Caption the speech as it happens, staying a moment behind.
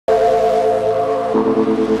Hi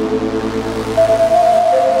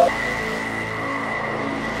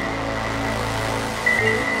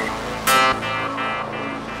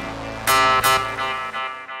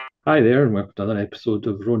there, and welcome to another episode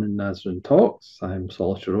of Ronan Nazarene Talks. I'm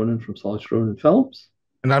Solitary Ronan from Solitary Ronan Films.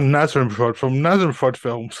 And I'm Nazarene Fraud from Nazarene Fraud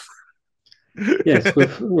Films. Yes,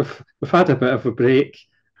 we've had a bit of a break,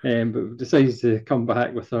 but we've decided to come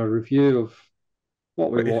back with our review of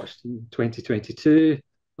what we But watched in 2022.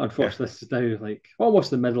 yeah, Unfortunately, this is now like almost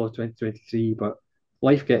the middle of 2023, but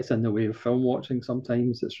life gets in the way of film watching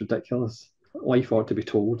sometimes. It's ridiculous. Life ought to be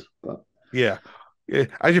told, but yeah, yeah.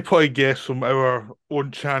 As you probably guess from our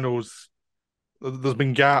own channels, there's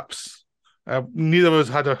been gaps. Neither of us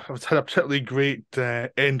had a particularly great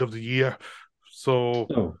end of the year, so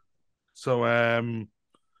no. so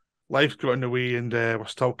life's got in the way, and we're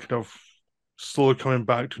still kind of slowly coming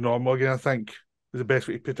back to normal again. I think is the best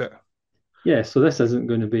way to put it. Yeah, so this isn't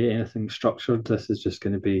going to be anything structured. This is just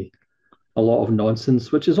going to be a lot of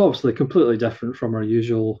nonsense, which is obviously completely different from our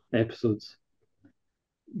usual episodes,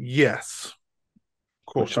 Yes,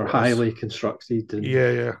 of which course are it is. highly constructed and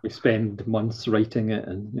Yeah, yeah, we spend months writing it.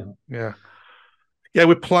 And yeah, yeah.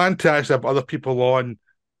 We planned to actually have other people on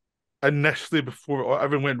initially before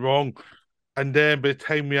everything went wrong. And then by the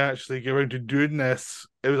time we actually get around to doing this,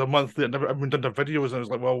 it was a month later, never everyone done their videos, and I was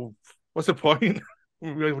like, well, what's the point? We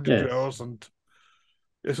only to do yes, ours, and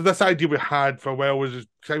yeah, so this idea we had for a while was just,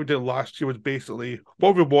 how we did last year was basically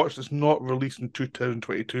what we watched that's not released in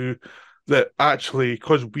 2022 that actually,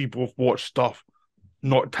 because we both watch stuff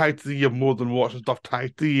not tied to the year more than watching stuff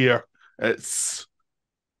tied to the year, it's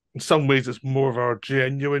in some ways it's more of our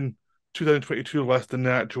genuine 2022 list than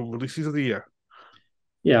the actual releases of the year.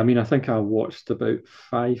 yeah. I mean, I think I watched about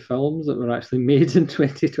 5 films that were actually made in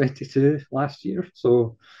 2022 last year,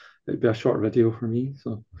 so it'd be a short video for me.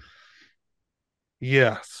 So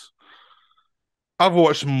Yes. I've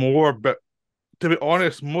watched more, but to be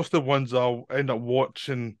honest, most of the ones I'll end up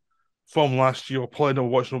watching from last year, I'll probably end up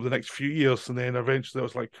watching over the next few years, and then eventually I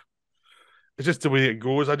was like, it's just the way it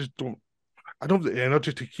goes. I don't have the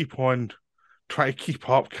energy to keep on trying to keep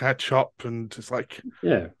up, catch up, and it's like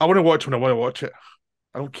yeah, I want to watch when I want to watch it.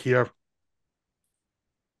 I don't care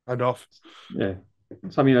enough. yeah.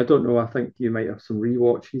 So I mean, I don't know. I think you might have some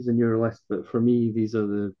rewatches in your list, but for me, these are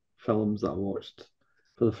the films that I watched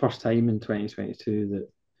for the first time in 2022 that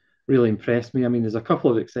really impressed me. I mean, there's a couple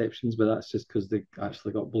of exceptions, but that's just because they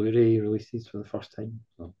actually got Blu-ray releases for the first time.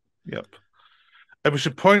 So Yep. And we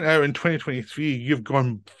should point out in 2023, you've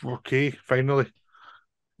gone 4K finally.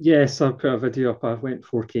 yes, I put a video up. I went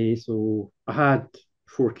 4K, so I had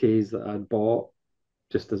 4Ks that I'd bought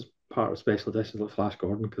just as part of special editions like Flash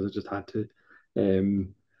Gordon because I just had to.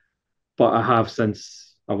 Um, but I have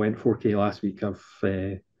since I went 4K last week. I've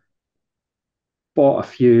bought a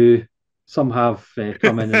few. Some have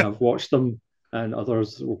come in and I've watched them, and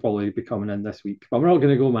others will probably be coming in this week. But I'm not going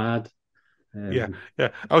to go mad. Yeah, Um, yeah.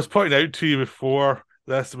 I was pointing out to you before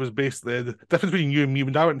this was basically the difference between you and me.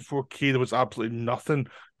 When I went in 4K, there was absolutely nothing.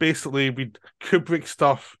 Basically, we Kubrick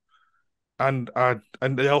stuff and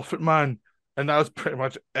the Elephant Man, and that was pretty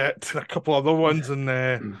much it. And a couple other ones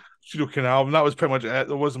in Studio Canal, and that was pretty much it.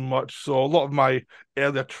 There wasn't much. So a lot of my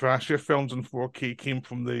earlier trashier films in 4K came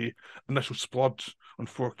from the initial splurge on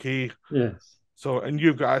 4K. yes. So and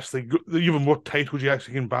you've got actually even more titles you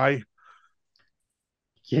actually can buy.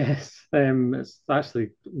 Yes, it's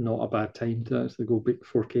actually not a bad time to actually go big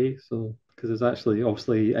 4K. So because it's actually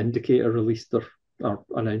obviously Indicator released or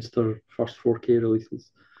announced their first 4K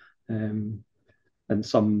releases, um, and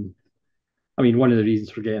some. I mean, one of the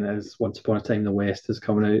reasons for getting it is Once Upon a Time in the West is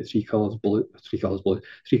coming out. Three Colors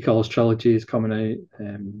trilogy is coming out.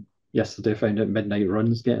 Yesterday I found out Midnight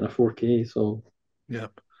Run's getting a 4K. So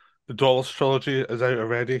Yep. The Dollars trilogy is out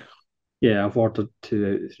already. yeah, I've ordered 2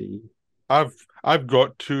 out of 3. I've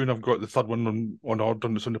got two, and I've got the third one on order,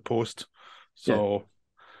 and it's in the post. Yeah,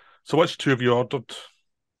 So which two have you ordered?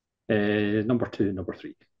 number 2, number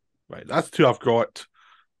 3. Right, that's two I've got.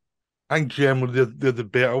 I think generally they're the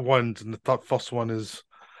better ones, and the first one is.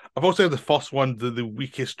 I've also had the first one the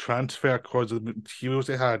weakest transfer because of the materials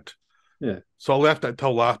they had. Yeah. So I left it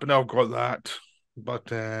until last, but now I've got that.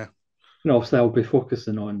 But And obviously, I'll be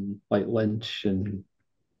focusing on like Lynch and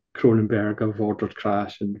Cronenberg. I've ordered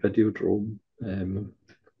Crash and Videodrome.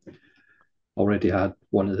 Already had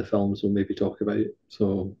one of the films we'll maybe talk about.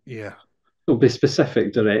 So yeah, there'll be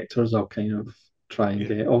specific directors I'll kind of try and yeah,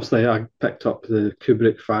 get. Obviously, I picked up the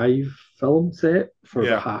Kubrick 5 film set for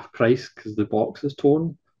about yeah. half price because the box is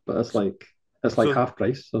torn, but it's like So half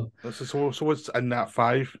price. So so what's in that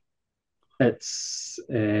five? it's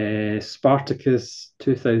Spartacus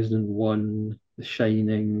 2001, The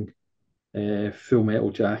Shining, Full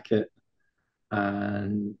Metal Jacket,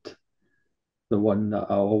 and the one that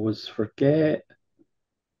I always forget,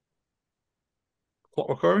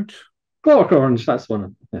 Clockwork Orange. Clock Orange. That's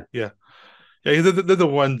one. Yeah, Yeah. Yeah, they're the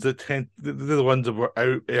ones that they're the ones that were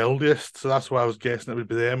out earliest, so that's why I was guessing it would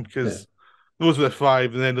be them yeah, because those were the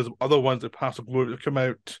five, and then there's other ones that Pass of Glory that come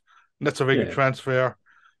out, and that's a very good yeah. transfer.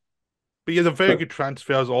 But yeah, they're very But good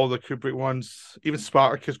transfers, all the Kubrick ones, even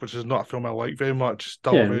Spartacus, which is not a film I like very much,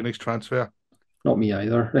 still a yeah, very nice transfer. not me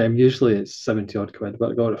either. Usually it's 70 odd quid,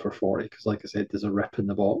 but I got it for 40 because, like I said, there's a rip in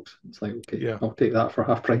the box. It's like, okay, Yeah, I'll take that for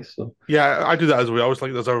half price. So, yeah, I do that as well. I was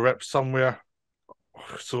like, there's a rip somewhere,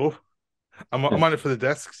 so yeah, I'm on it for the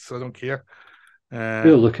discs, so I don't care. Uh,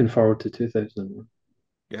 really looking forward to 2000.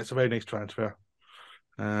 yeah, it's a very nice transfer.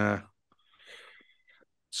 Uh,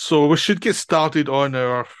 so we should get started on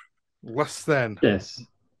our list then. Yes.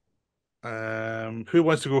 Who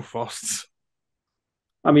wants to go first?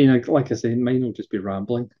 I mean, like I say, mine will just be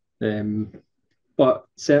rambling. Um, but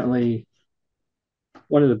certainly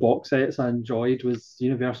one of the box sets I enjoyed was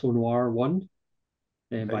Universal Noir 1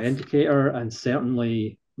 by Nice. Indicator, and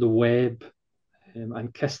certainly The Web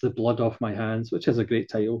and Kiss the Blood Off My Hands, which is a great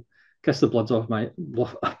title. Kiss the Blood Off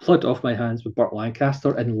My Hands with Burt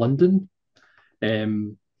Lancaster in London.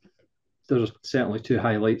 Um, there's certainly two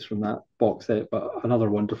highlights from that box set, but another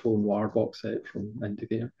wonderful noir box set from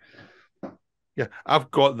Indicator. Yeah, I've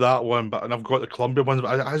got that one, but and I've got the Columbia ones,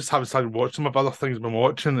 but I just haven't started watching some of other things I've been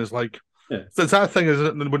watching. It's like Yeah, it's that thing is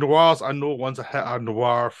with noirs, I know once I hit a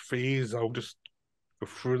noir phase, I'll just go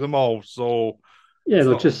through them all. So yeah, it's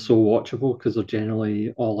they're not just so watchable because they're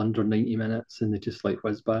generally all under 90 minutes and they just like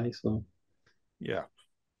whiz by. So, yeah.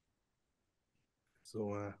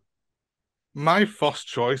 So my first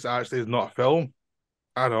choice actually is not a film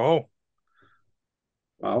at all.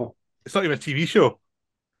 wow. It's not even a TV show.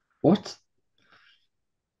 What?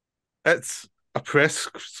 It's a press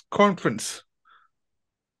conference.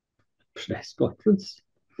 Press conference?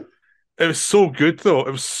 It was so good though.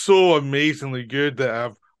 It was so amazingly good that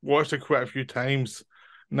I've watched it quite a few times.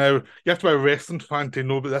 Now you have to be a wrestling fan to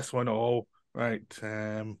know about this one at all, right?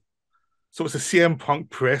 So it's a CM Punk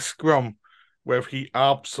press scrum where he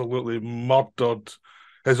absolutely murdered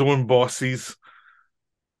his own bosses,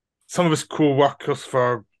 some of his co-workers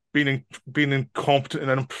for being incompetent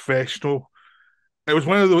and unprofessional. It was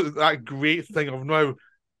one of those that great thing of now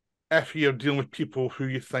if you're dealing with people who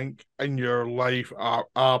you think in your life are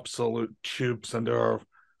absolute tubes and are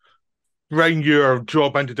bring your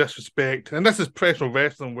job into disrespect. And this is professional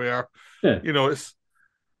wrestling where, Yeah, it's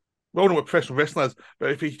we all know what professional wrestling is,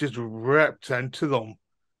 but if he just ripped into them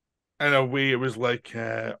in a way, it was like,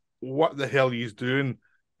 what the hell he's doing?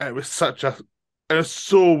 It was it was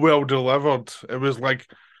so well delivered. It was like,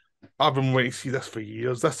 I've been waiting to see this for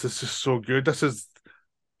years. This is just so good. This is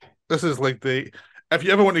like if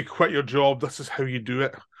you ever want to quit your job, this is how you do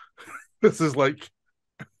it. This is like,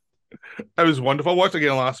 it was wonderful. I watched it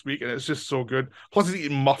again last week and it's just so good. Plus, he's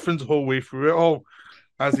eating muffins the whole way through it all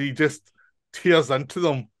as he just tears into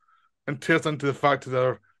them and tears into the fact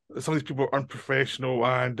that some of these people are unprofessional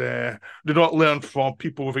and do not learn from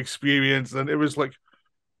people with experience. And it was like,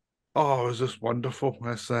 oh, it was just wonderful.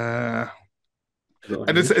 is it on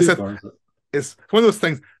And YouTube or is it? it's one of those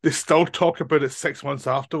things they still talk about it 6 months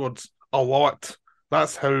afterwards a lot.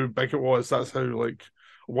 That's how big it was. That's how like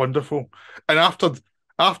wonderful. And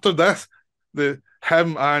after this, the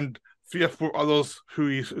him and 3 or 4 others who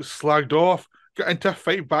he slagged off got into a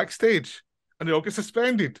fight backstage, and they all get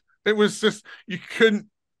suspended. It was just you couldn't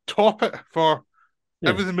top it for Yeah,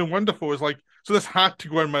 everything being wonderful. It was like so this had to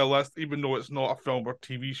go on my list, even though it's not a film or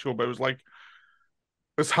TV show. But it was like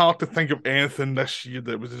it's hard to think of anything this year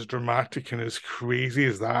that was as dramatic and as crazy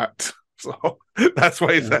as that. So that's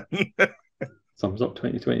why it's yeah. in. Sums up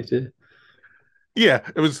 2022. Yeah,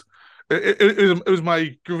 it was. It was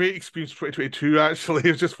my great experience 2022. Actually,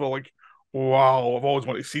 it was just for like, wow, I've always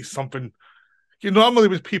wanted to see something. Normally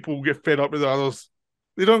when people get fed up with others,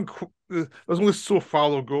 they don't. There's only so far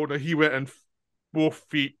they'll go. Now he went in both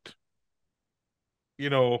feet. You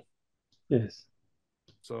know, Yes.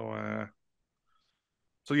 so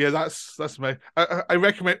so yeah, that's my. I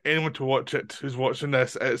recommend anyone to watch it who's watching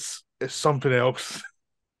this. It's something else.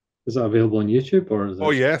 Is that available on YouTube or is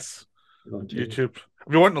Oh it yes, on TV? YouTube.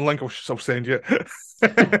 If you want the link, I'll send you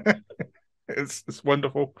it. It's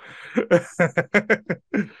wonderful.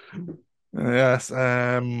 Yes.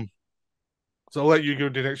 So I'll let you go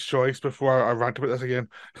to the next choice before I rant about this again.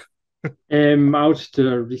 I'll just do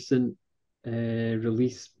a recent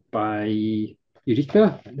release by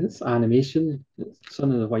Eureka. It's animation. It's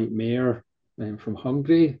Son of the White Mare from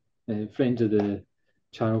Hungary. Friend of the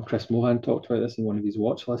channel, Chris Mohan, talked about this in one of his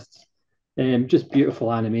watch lists. Just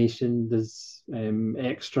beautiful animation. There's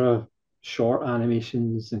extra short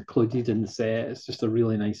animations included in the set. It's just a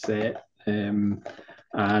really nice set, and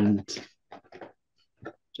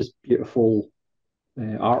just beautiful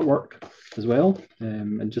artwork as well,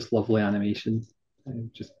 and just lovely animation.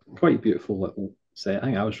 Just quite beautiful little set. I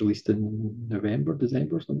think that was released in November,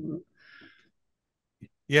 December, something like that.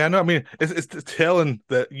 Yeah, no, I mean it's telling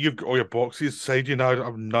that you've got all your boxes beside you now. I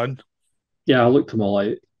have none. Yeah, I looked them all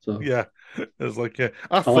out. So Yeah, it's like yeah.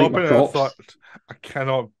 I I thought like my about it. I thought props. I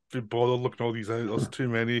cannot be bothered looking all these out. There's too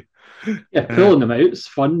many. Yeah, Uh, pulling them out is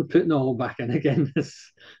fun. Putting it all back in again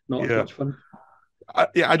is not as yeah, much fun.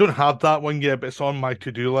 yeah. I don't have that one yet, but it's on my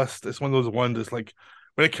to-do list. It's one of those ones that's like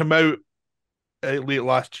when it came out late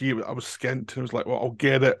last year, I was skint and I was like, well, I'll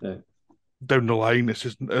get it Yeah. down the line. It's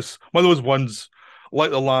one of those ones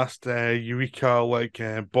like the last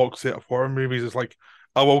Eureka box set of horror movies. It's like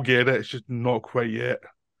I will get it. It's just not quite yet.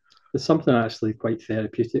 There's something actually quite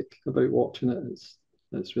therapeutic about watching it.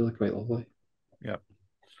 It's really quite lovely. Yeah.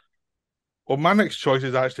 Well, my next choice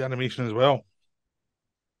is actually animation as well,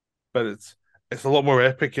 but it's a lot more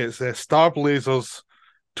epic. It's Star Blazers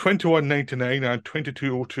 2199 and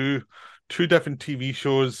 2202, two different TV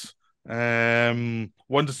shows.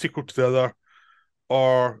 One's a sequel to the other,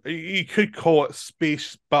 or you could call it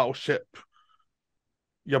Space Battleship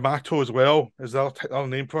Yamato as well. Is that a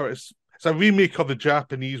name for it? It's a remake of the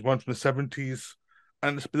Japanese one from the 70s,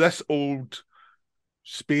 and it's this old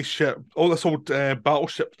spaceship, this old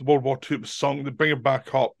battleship, the World War II was sunk. They bring it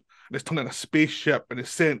back up, and it's turned into a spaceship, and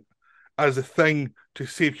it's sent as a thing to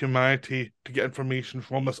save humanity to get information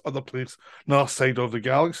from this other place, another side of the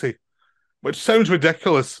galaxy. Which sounds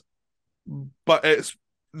ridiculous, but it's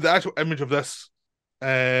the actual image of this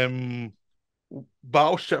um,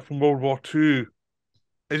 battleship from World War II.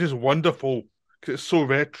 It's just wonderful because it's so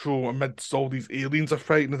retro amidst all these aliens are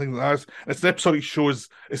fighting and things like that. It's an episode that shows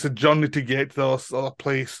it's a journey to get to this other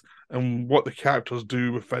place and what the characters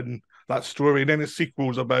do within that story. And then the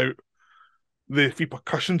sequel's about the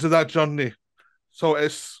repercussions of that journey. So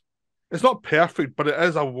it's not perfect, but it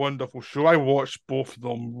is a wonderful show. I watched both of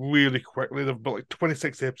them really quickly. They've got like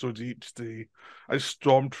 26 episodes each day. I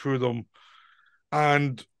stormed through them.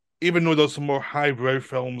 And even though there's some more highbrow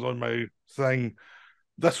films on my thing,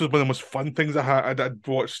 this was one of the most fun things I'd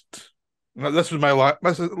watched. This was my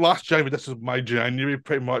last January. This was my January,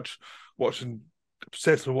 pretty much watching,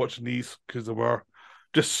 obsessed with watching these because they were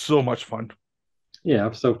just so much fun. Yeah,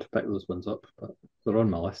 I've still to pick those ones up, but they're on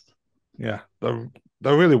my list. Yeah, they're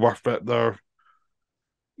really worth it. The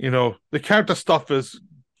character stuff is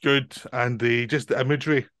good, and the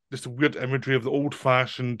imagery, just the weird imagery of the old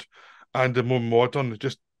fashioned and the more modern, it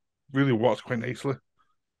just really works quite nicely.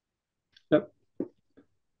 Yep.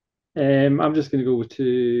 I'm just going to go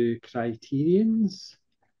to Criterion's.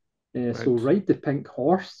 So Right, Ride the Pink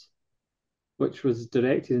Horse, which was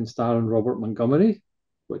directed and starring Robert Montgomery,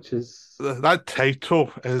 which is that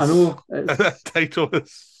title I is know that title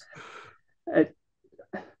is it,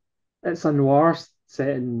 it's a noir set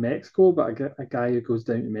in Mexico, but a guy who goes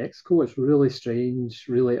down to Mexico. It's really strange,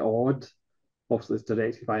 really odd. Obviously, it's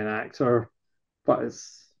directed by an actor, but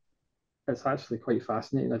it's actually quite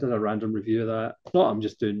fascinating. I did a random review of that. Not I'm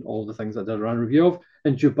just doing all the things I did a random review of.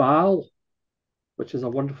 And Jubal, which is a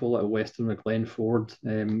wonderful little western with Glenn Ford,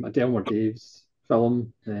 a Delmore Daves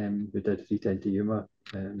film, who did 310 to Yuma.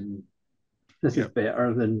 This is yeah.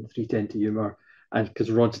 better than 310 to Yuma, and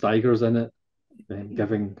because Rod Steiger's in it,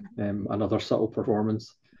 giving another subtle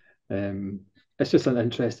performance. Um, it's just an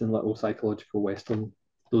interesting little psychological western.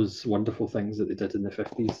 Those wonderful things that they did in the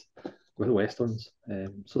 50s with westerns.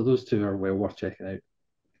 So those two are well worth checking out.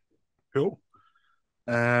 Cool.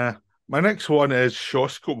 Uh, my next one is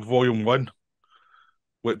Shawscope Volume 1,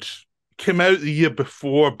 which came out the year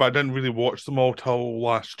before, but I didn't really watch them all till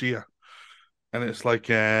last year. And it's like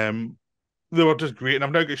they were just great. And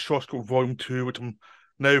I've now got Shawscope Volume 2, which I'm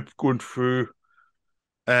now going through.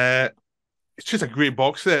 Uh it's just a great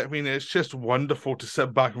box set. I mean, it's just wonderful to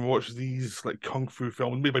sit back and watch these like kung fu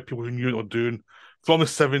films made by people who knew what they were doing from the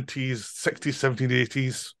 70s, 60s, 70s,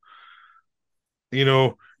 80s.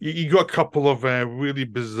 You got a couple of really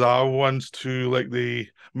bizarre ones too, like the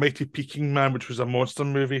Mighty Peking Man, which was a monster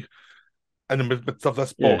movie. And then with of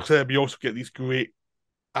this Yeah, box set, we also get these great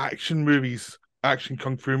action movies, action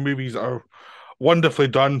kung fu movies that are wonderfully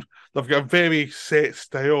done. They've got a very set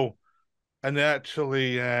style, and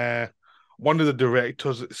actually, one of the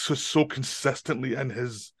directors is so consistently in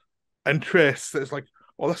his interests. It's like,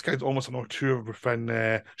 well, this guy's almost an auteur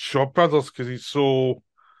within Shaw Brothers because he's so.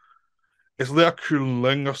 It's Lea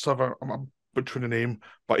Ling or something. I'm butchering the name,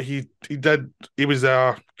 but he was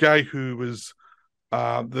a guy who was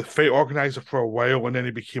the fight organizer for a while, and then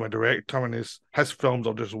he became a director. And his films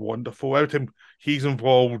are just wonderful. Every time he's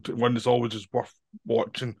involved, one is always just worth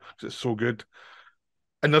watching because it's so good.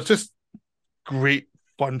 And they're just great,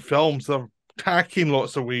 fun films. They're tacky in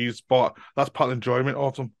lots of ways, but that's part of the enjoyment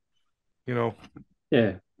of them. You know,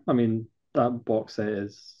 Yeah, I mean that box set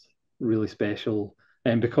is really special,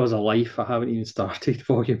 and because of life, I haven't even started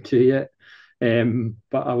Volume Two yet.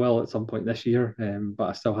 But I will at some point this year. But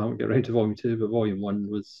I still haven't got around to Volume Two. But Volume One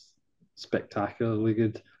was spectacularly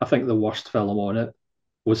good. I think the worst film on it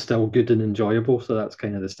was still good and enjoyable, so that's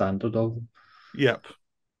kind of the standard of them. yep.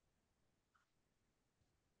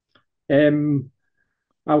 Um,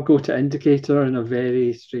 I'll go to Indicator in a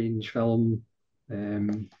very strange film,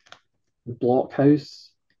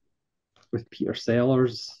 Blockhouse with Peter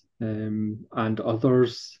Sellers and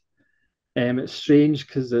others. It's strange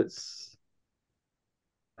because it's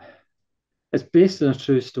based on a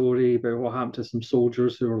true story about what happened to some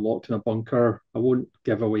soldiers who were locked in a bunker. I won't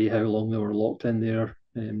give away how long they were locked in there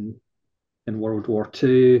in World War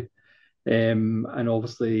II. And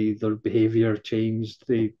obviously their behaviour changed.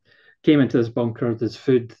 They came into this bunker. There's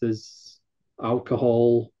food, there's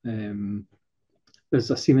alcohol.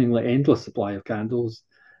 There's a seemingly endless supply of candles,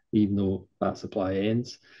 even though that supply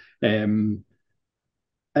ends. Um,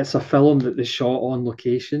 it's a film that they shot on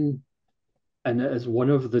location, and it is one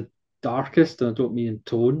of the darkest, and I don't mean in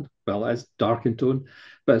tone, well, it is dark in tone,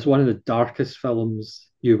 but it's one of the darkest films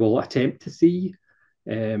you will attempt to see.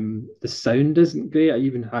 The sound isn't great. I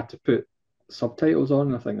even had to put subtitles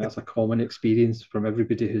on. I think that's a common experience from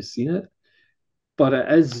everybody who's seen it. But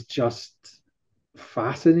it is just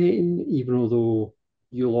fascinating, even although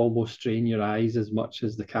you'll almost strain your eyes as much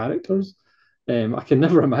as the characters. I can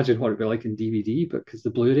never imagine what it'd be like in DVD, but because the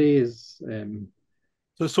Blu-ray is an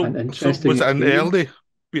So interesting was it an experience. early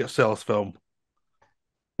Peter Sellers film?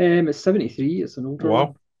 It's 73, it's an older Wow,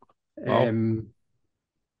 one. wow, Um,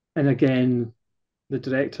 and again, the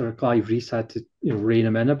director, Clive Reese, had to rein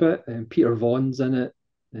him in a bit. Peter Vaughan's in it,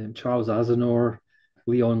 Charles Aznavour,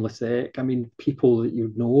 Leon Lissek. I mean, people that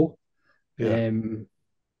you know. yeah. Um,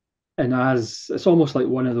 and as it's almost like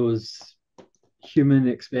one of those human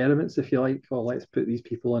experiments, if you like. Well, let's put these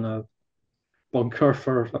people in a bunker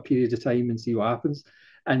for a period of time and see what happens.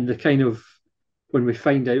 And the kind of when we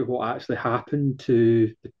find out what actually happened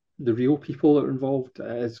to the real people that were involved,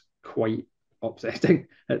 it is quite upsetting.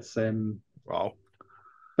 It's Wow.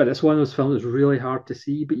 but it's one of those films that's really hard to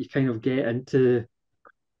see, but you kind of get into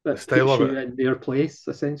The that style puts of you it. in their place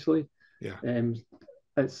essentially. Yeah, Um,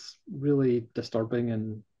 it's really disturbing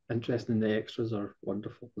and interesting. The extras are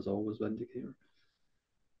wonderful as always. Vindicator.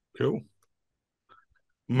 cool.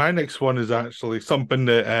 My next one is actually something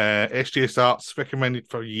that SJS Arts recommended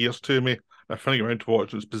for years to me. I finally got around to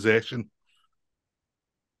watch. It was Possession.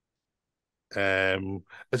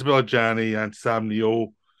 Isabella Gianni and Sam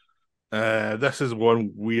Neill. This is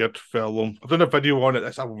one weird film. I've done a video on it.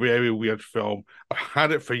 It's a very weird film. I've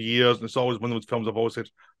had it for years, and it's always one of those films I've always said,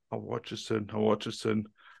 I'll watch it soon. I'll watch it soon.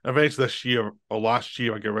 And eventually this year or last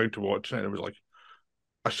year, I get around to watching it. And it was like,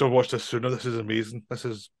 I should have watched this sooner. This is amazing. This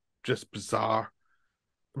is just bizarre.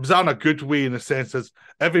 Bizarre in a good way, in the sense that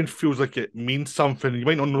everything feels like it means something. You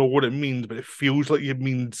might not know what it means, but it feels like it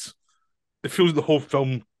means. It feels like the whole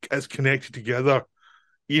film is connected together,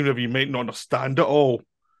 even if you might not understand it all.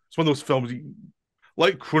 It's one of those films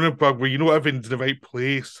like Cronenberg, where you know everything's in the right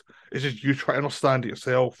place. It's just you try to understand it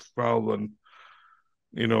yourself rather than,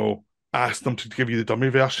 you know, ask them to give you the dummy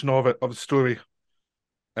version of it, of the story.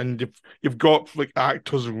 And you've got like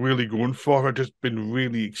actors really going for it, just been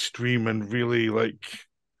really extreme and really like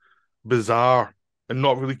bizarre and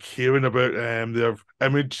not really caring about their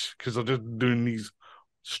image because they're just doing these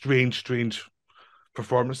strange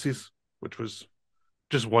performances, which was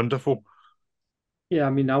just wonderful. Yeah, I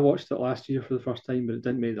mean, I watched it last year for the first time, but it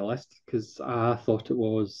didn't make the list because I thought it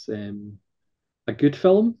was a good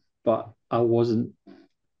film, but I wasn't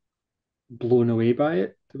blown away by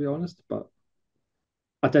it, to be honest. But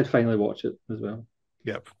I did finally watch it as well.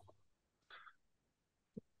 Yep,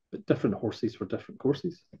 But different horses for different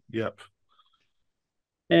courses. yep.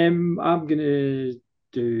 I'm gonna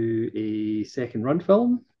do a second run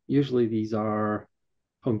film. Usually these are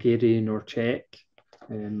Hungarian or Czech,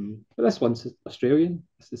 but this one's Australian.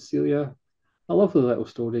 This is Celia. A lovely little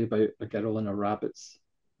story about a girl and her rabbits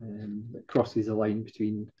that crosses the line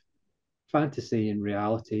between fantasy and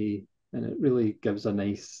reality, and it really gives a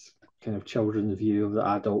nice kind of children's view of the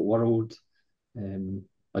adult world, um,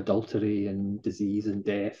 adultery and disease and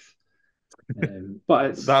death. But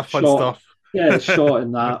it's That fun shot, stuff. yeah, it's shot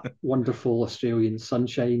in that wonderful Australian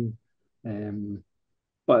sunshine. Um,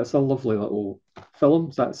 but it's a lovely little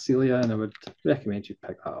film. That's Celia, and I would recommend you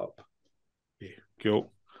pick that up. Yeah,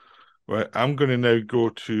 cool. Right, I'm going to now go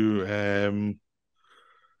to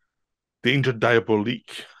Danger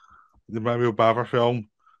Diabolique, the Mario Bava film.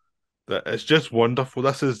 That it's just wonderful.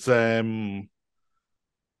 This is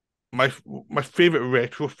my my favorite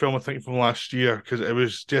retro film I think from last year because it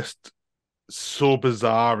was just so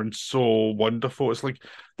bizarre and so wonderful. It's like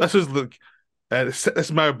this is like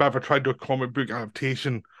this Mario Bava tried to do a comic book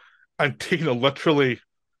adaptation and taking it literally,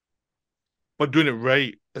 but doing it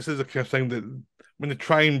right. This is the kind of thing that when they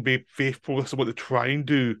try and be faithful, this is what they try and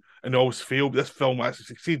do, and always fail. But this film actually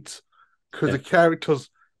succeeds because Yeah, the characters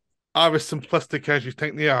are as simplistic as you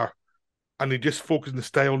think they are, and they just focus on the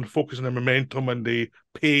style and focus on the momentum and the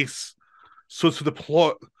pace. So the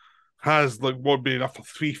plot has like what would be enough for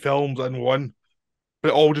three films in one, but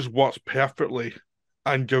it all just works perfectly,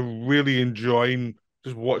 and you're really enjoying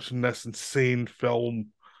just watching this insane film,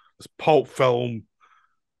 this pulp film,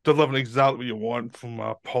 delivering exactly what you want from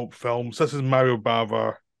a pulp film. So this is Mario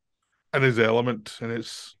Bava in his element, and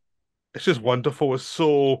it's just wonderful.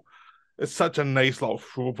 It's such a nice little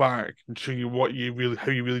throwback and show you what you really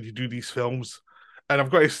how you really do these films. And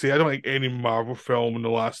I've got to say, I don't think any Marvel film in the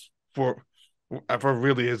last four ever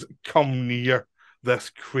really has come near this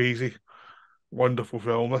crazy, wonderful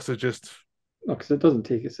film. This is just because it doesn't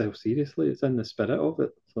take itself seriously. It's in the spirit of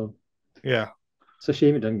it. So yeah. it's a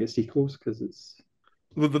shame it didn't get sequels because it's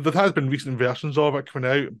There has been recent versions of it coming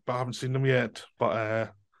out, but I haven't seen them yet.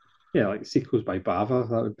 But yeah, like sequels by Bava.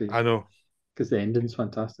 That would be I know, because the ending's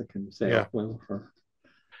fantastic and set yeah, up well for.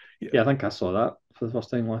 yeah, Yeah, I think I saw that for the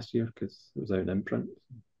first time last year because it was out in imprint.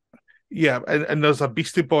 yeah. And there's a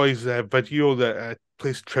Beastie Boys video that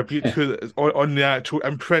plays tribute Yeah, to it on the actual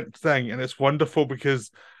imprint thing, and it's wonderful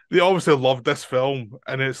because they obviously love this film,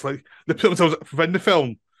 and it's like they put themselves in the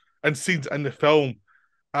film and scenes in the film,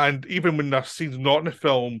 and even when there's scenes not in the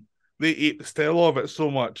film, they ate the style of it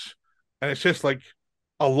so much, and it's just like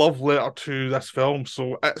a love letter to this film.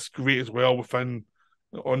 So it's great as well within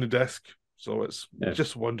on the disc. So it's yeah,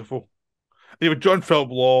 just wonderful. You have John Philip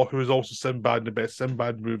Law, who is also Sinbad in the best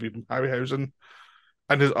Sinbad movie from Harryhausen,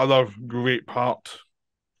 and his other great part.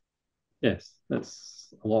 yes.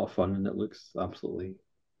 It's a lot of fun and it looks absolutely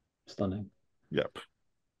stunning. Yep.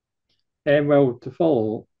 Well, to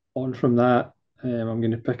follow on from that, I'm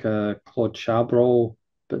going to pick a Claude Chabrol,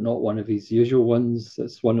 but not one of his usual ones.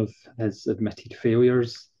 It's one of his admitted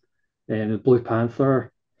failures, the Blue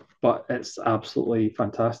Panther, but it's absolutely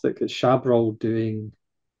fantastic. It's Chabrol doing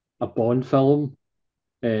a Bond film,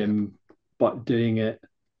 Yep. um, but doing it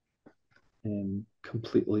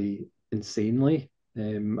completely insanely.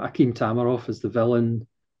 Akeem Tamaroff is the villain.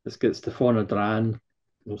 This gets Stefan Adran,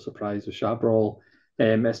 no surprise with Chabrol.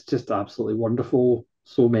 It's just absolutely wonderful.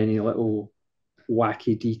 So many little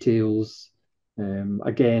wacky details.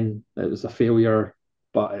 Again, it was a failure,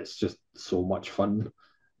 but it's just so much fun.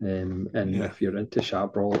 And Yeah. if you're into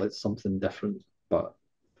Chabrol, it's something different. But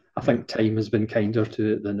I Yeah. think time has been kinder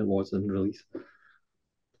to it than it was in release.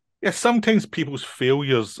 Yeah. Sometimes people's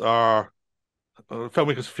failures are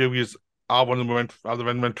filmmakers' failures are one of the more are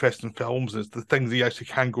the more interesting films. It's the things you actually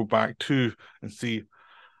can go back to and see.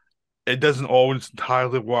 It doesn't always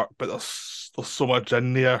entirely work, but there's so much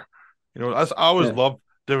in there. You know, as I always Yeah. love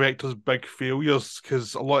directors' big failures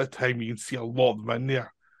because a lot of time you can see a lot of them in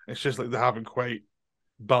there. It's just like they haven't quite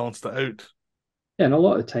balanced it out. Yeah, and a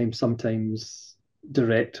lot of times, sometimes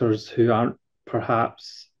directors who aren't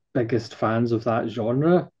perhaps biggest fans of that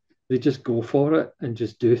genre, they just go for it and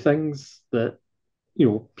just do things that,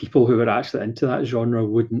 people who are actually into that genre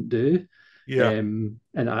wouldn't do. Yeah, And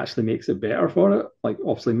it actually makes it better for it. Like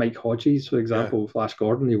obviously Mike Hodges, for yeah, example, Flash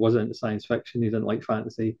Gordon, he wasn't into science fiction, he didn't like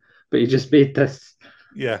fantasy, but he just made this.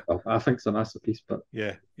 yeah, Well, I think it's a masterpiece, but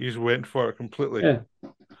yeah. You just went for it completely. yeah,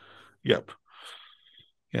 Yep.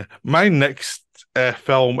 Yeah. My next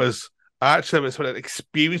film is actually it's an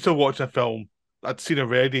experience of watching a film I'd seen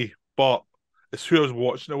already, but it's who I was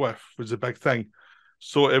watching it with was a big thing.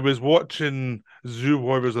 So it was watching Zoo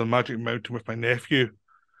Warriors on Magic Mountain with my nephew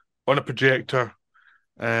on a projector,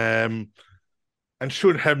 um, and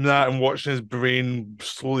showing him that and watching his brain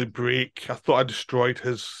slowly break. I thought I destroyed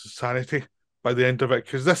his sanity by the end of it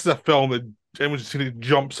because this is a film that everyone's seen it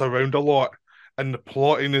jumps around a lot, and the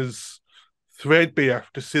plotting is threadbare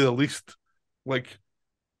to say the least. Like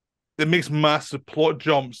it makes massive plot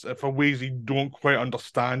jumps for ways you don't quite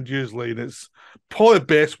understand usually, and it's probably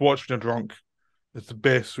best watched when you're drunk. It's the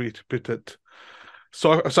best way to put it.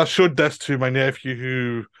 So I showed this to my nephew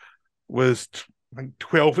who was I think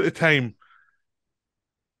 12 at the time,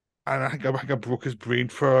 and I think I broke his brain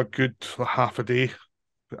for a good half a day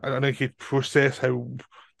and I could process how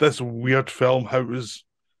this weird film, how it was,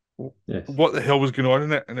 Yes, what the hell was going on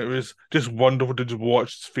in it, and it was just wonderful to just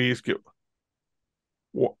watch his face get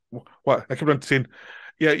what I kept on saying.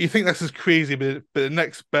 Yeah, you think this is crazy, but the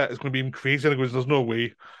next bit is going to be even crazier. And he goes, "There's no way,"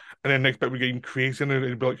 and then the next bit we get even crazier, and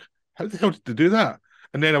he'd be like, "How the hell did they do that?"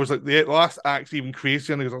 And then I was like, "The last act's even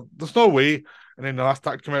crazier," and he goes, like, "There's no way," and then the last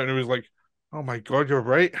act came out, and it was like, "Oh my god, you're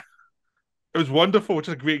right." It was wonderful, which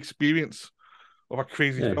is a great experience of a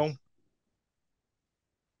crazy film. yes.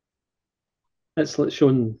 It's like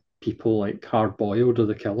showing people like Hard Boiled or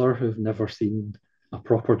The Killer who've never seen a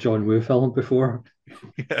proper John Woo film before,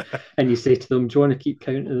 Yeah. and you say to them, "Do you want to keep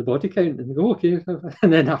counting the body count?" And they go, "Okay,"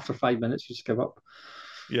 and then after 5 minutes, you just give up.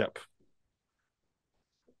 Yep.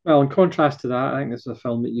 Well, in contrast to that, I think this is a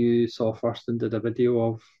film that you saw first and did a video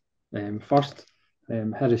of first,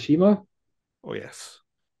 Hiroshima. Oh yes.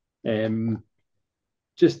 Um,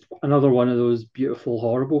 just another one of those beautiful,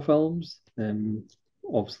 horrible films.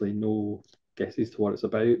 Obviously, no guesses to what it's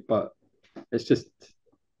about, but it's just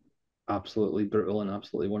absolutely brutal and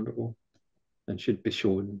absolutely wonderful and should be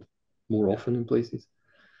shown more Yeah. often in places.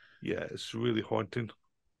 Yeah. It's really haunting,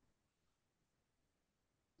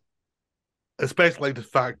 especially like the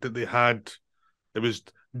fact that they had it was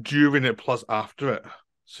during it plus after it,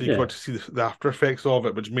 so you got Yeah, to see the after effects of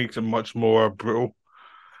it, which makes it much more brutal.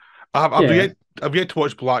 I've yeah, yet I've yet to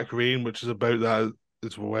watch Black Rain, which is about that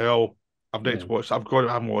as well. I've yet yeah. to watch. I've got.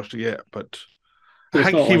 I haven't watched it yet, but But I it's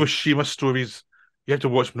think not like, Hiroshima stories. You have to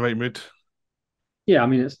watch them in the right mood. yeah, I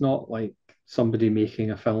mean, it's not like somebody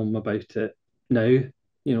making a film about it now.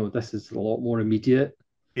 This is a lot more immediate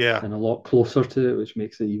Yeah. and a lot closer to it, which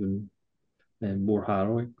makes it even more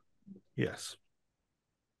harrowing. Yes.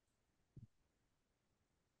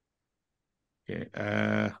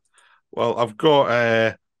 Okay. Well, I've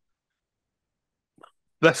got.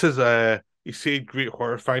 This is You say great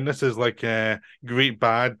horrifying. This is like great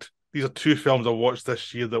bad. These are two films I watched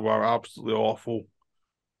this year that were absolutely awful,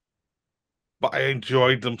 but I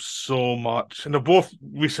enjoyed them so much. And they're both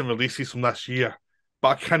recent releases from this year, but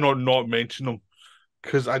I cannot not mention them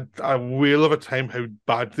because I will of a time how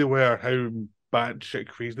bad they were, how bad shit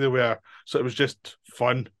crazy they were. So it was just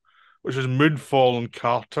fun, which was Moonfall and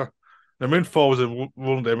Carter. Now, Moonfall was a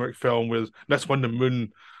Roland Emmerich film with this one, the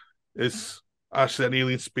moon is actually an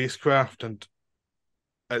alien spacecraft, and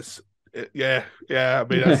it's yeah, yeah. I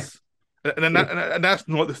mean, that's and that's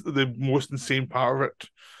not the most insane part of it.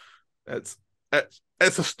 It's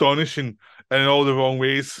it's astonishing in all the wrong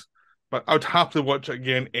ways, but I would happily watch it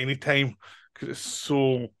again anytime because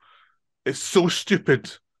it's so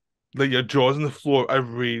stupid. Like your jaws on the floor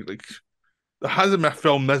every like there hasn't been a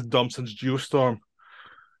film this dumb since Geostorm,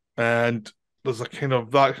 and there's a kind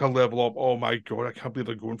of that kind of level of oh my god, I can't believe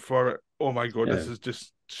they're going for it. Oh my god, Yeah, this is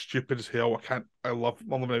just stupid as hell. I love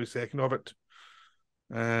every second of it.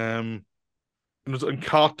 And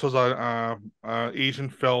Carter's a Asian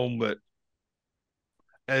film that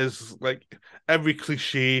is like every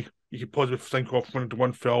cliche you could possibly think of went into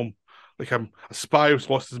one film. Like a spy who's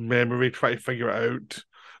lost his memory, trying to figure it out.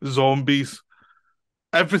 Zombies,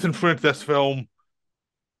 everything thrown into this film.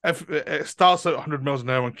 If it starts at 100 miles an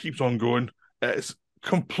hour and keeps on going, it's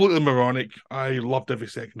completely moronic. I loved every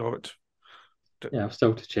second of it. yeah. I've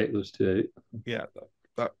still to check those two out. Yeah,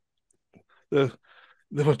 that the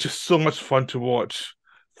they were just so much fun to watch.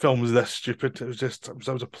 Films this stupid. It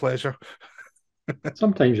was a pleasure.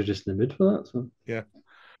 Sometimes you're just in the mood for that. So, Yeah.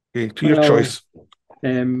 Okay, to your well, choice.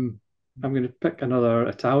 um, I'm going to pick another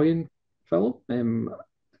Italian film.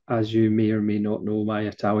 As you may or may not know, my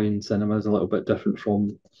Italian cinema is a little bit different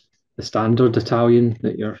from the standard Italian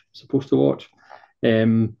that you're supposed to watch.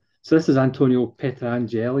 So this is Antonio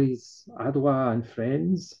Pietrangeli's Adua and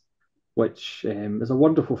Friends, which is a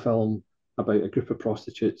wonderful film about a group of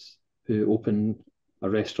prostitutes who open a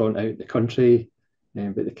restaurant out in the country,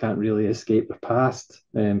 but they can't really escape their past.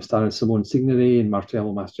 Starring Simone Signoret and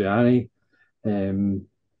Marcello Mastroianni, um,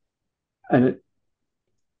 and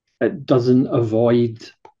it doesn't avoid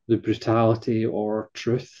the brutality or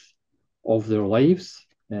truth of their lives.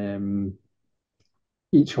 Um,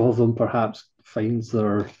 each of them perhaps finds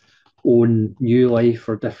their own new life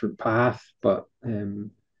or different path, but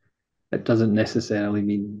it doesn't necessarily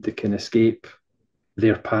mean they can escape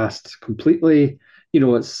their past completely.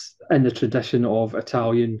 It's in the tradition of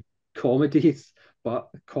Italian comedies, but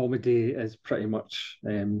comedy is pretty much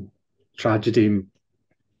tragedy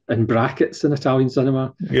in brackets in Italian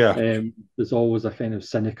cinema. Yeah. There's always a kind of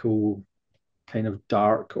cynical, kind of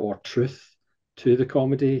dark or truth to the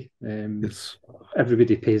comedy. It's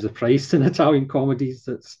Everybody pays a price in Italian comedies.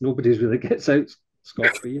 It's nobody's really gets out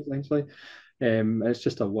scot free essentially. It's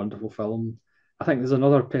just a wonderful film. I think there's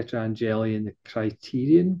another Petrangeli in the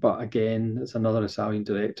Criterion, but again, it's another Italian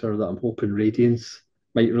director that I'm hoping Radiance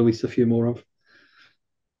might release a few more of.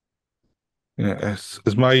 Yeah,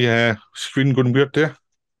 is my screen going weird there?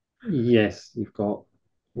 Yes, you've got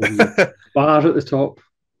a wee bar at the top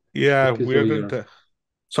Yeah, because of weird, isn't your it?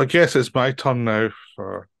 So I guess it's my turn now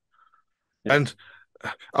for, yes. and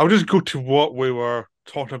I'll just go to what we were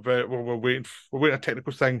talking about when we're waiting a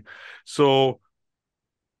technical thing. So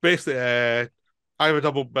basically, I have a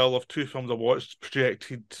double bill of two films I watched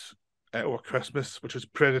projected over Christmas, which was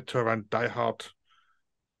Predator and Die Hard.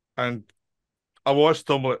 And I watched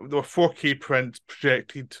them, like, they were 4K prints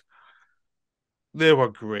projected. They were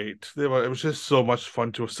great. It was just so much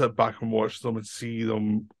fun to sit back and watch them and see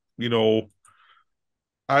them, you know,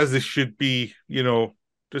 as they should be,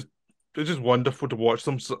 just it's just wonderful to watch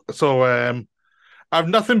them. So I've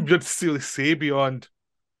nothing good to really say beyond,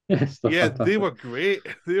 Yes, they're yeah, they fantastic. were great.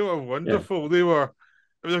 They were Yeah. wonderful. It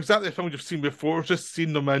was exactly the film you've seen before. It's just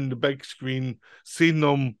seeing them in the big screen, seeing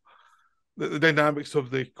them, the dynamics of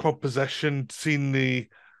the composition, seeing the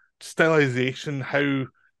stylization, how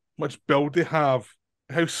much build they have,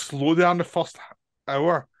 how slow they are in the first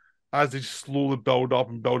hour, as they slowly build up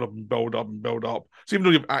and build up and build up and build up. So even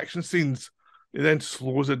though you have action scenes, it then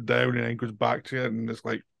slows it down and then goes back to it, and it's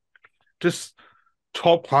like just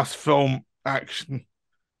top class film action,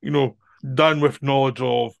 you know, done with knowledge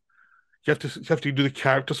of you have to do the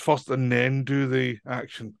characters first and then do the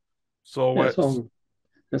action. So Yeah,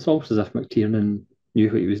 it's almost as if McTiernan knew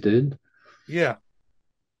what he was doing. yeah,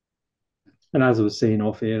 And as I was saying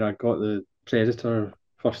off air, I got the Predator,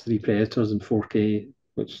 first three Predators in 4K,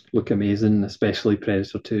 which look amazing, especially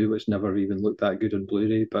Predator 2, which never even looked that good on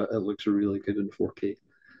Blu-ray, but it looks really good in 4K.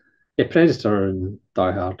 Yeah, Predator and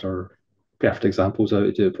Die Hard are perfect examples of how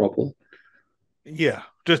to do it properly. yeah,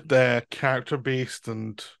 just character based,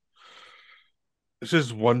 and it's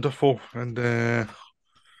just wonderful. And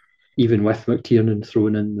Even with McTiernan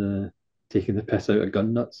throwing in the taking the piss out of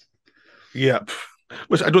gun nuts. yeah,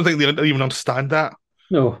 which I don't think they even understand that.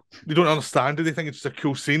 No, They don't understand it. They think it's just a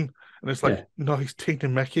cool scene, and it's like, yeah, no, he's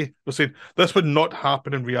taking Mickey. They're saying this would not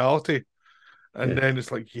happen in reality, and yeah. then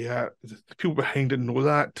it's like, yeah, the people behind it know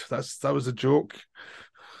that. That was a joke.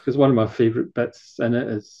 Because one of my favourite bits in it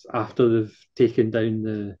is after they've taken down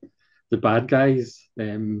the bad guys.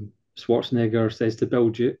 Schwarzenegger says to Bill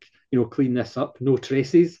Duke, clean this up, no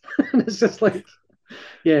traces. And it's just like,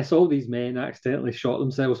 yes, all these men accidentally shot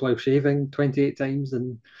themselves while shaving 28 times,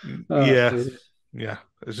 and that's Yeah, crazy. yeah,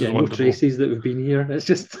 it's just Yeah, no wonderful. traces that we've been here. It's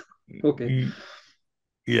just okay.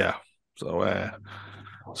 Yeah. So,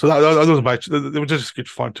 that was my. They were just good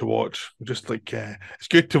fun to watch. Just like it's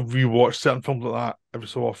good to rewatch certain films like that every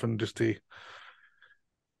so often, just to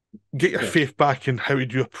get your Yeah, faith back in how to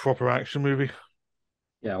do a proper action movie.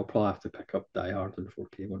 yeah, I'll probably have to pick up Die Hard in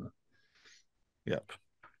 4K one, Yep.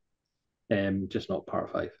 just not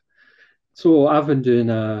part five. So I've been doing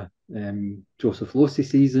a Joseph Losey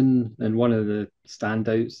season, and one of the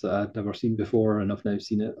standouts that I'd never seen before, and I've now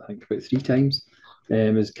seen it, I think, about three times,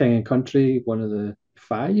 is King and Country, one of the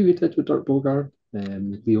five we did with Dirk Bogarde,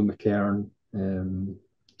 Leo McKern,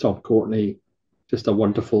 Tom Courtney, just a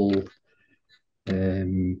wonderful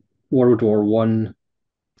World War One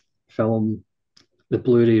film. The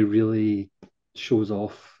Blu-ray really shows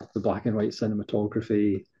off the black and white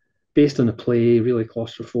cinematography, based on a play, really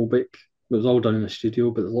claustrophobic. It was all done in a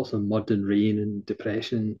studio, but there's lots of mud and rain and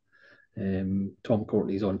depression. Tom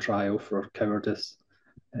Courtney's on trial for cowardice,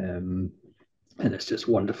 um, and it's just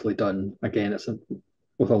wonderfully done. Again,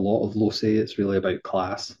 with a lot of Losey. It's really about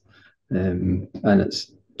class, and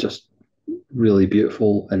it's just really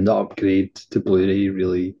beautiful. And the upgrade to Blu-ray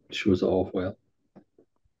really shows it off well.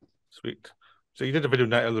 Sweet. So you did a video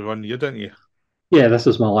night earlier on, you didn't you? Yeah, this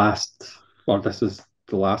is my last, or this is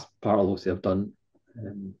the last part of Lucy I've done.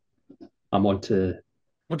 Um, I'm on to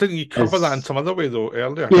Well, didn't you cover that in is some other way though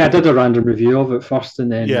earlier? yeah, I did a random review of it first,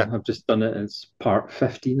 and then Yeah. I've just done it as part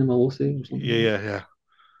 15 of my Lucy or Yeah, something, yeah.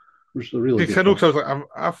 which is a really Because good I know, one. because I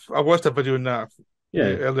was like, I watched a video in that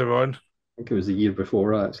Yeah, I earlier on. think it was the year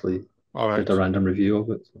before I actually All did right, a random review of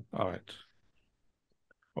it. So. all right,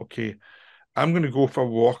 okay. I'm going to go for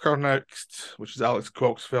Walker next, which is Alex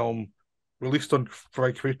Cox's film, released on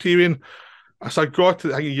Criterion. So I got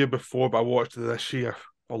it, I think, a year before, but I watched it this year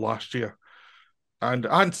or last year, and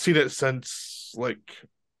I hadn't seen it since like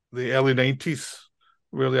the early '90s,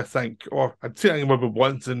 really. I think, or I'd seen it maybe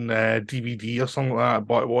once in DVD or something like that,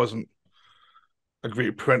 but it wasn't a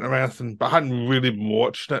great print or anything. But I hadn't really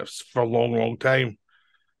watched it for a long, long time,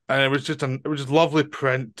 and it was just lovely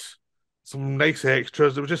print, some nice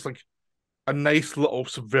extras. It was just like a nice little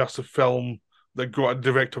subversive film that got a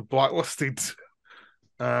director blacklisted.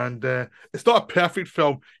 and it's not a perfect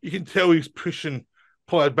film. You can tell he's pushing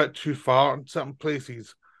probably a bit too far in certain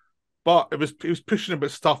places, but it was pushing a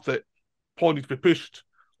bit stuff that probably needs to be pushed,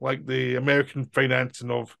 like the American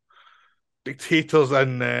financing of dictators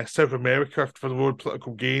in South America for their own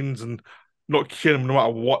political gains and not caring no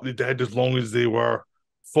matter what they did as long as they were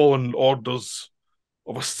following orders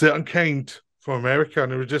of a certain kind from America.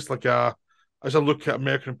 And it was just like as I look at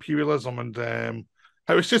American imperialism and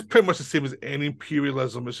how it's just pretty much the same as any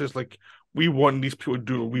imperialism. It's just like we want these people to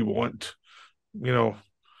do what we want, you know.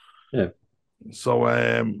 Yeah. So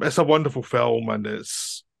it's a wonderful film and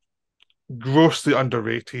it's grossly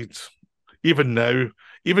underrated. Even now,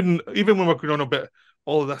 even when we're going on about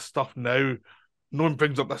all of this stuff now, no one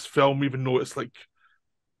brings up this film, even though it's like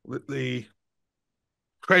the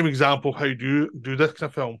prime example of how you do this kind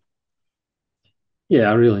of film. Yeah,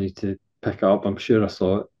 I really need to pick it up. I'm sure I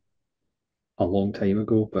saw it a long time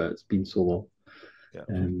ago, but it's been so long. Yeah.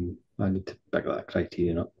 I need to pick that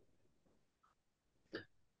criterion up.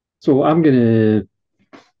 So I'm going to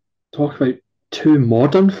talk about two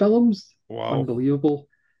modern films. Wow. Unbelievable.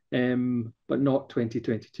 But not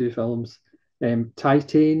 2022 films.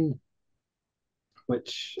 Titan,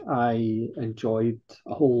 which I enjoyed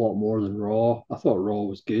a whole lot more than Raw. I thought Raw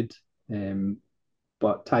was good,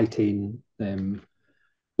 but Titan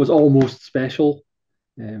was almost special,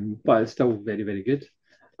 but it's still very, very good.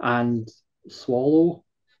 And Swallow,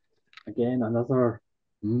 again, another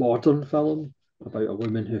modern film about a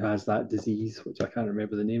woman who has that disease, which I can't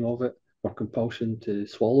remember the name of it, or compulsion to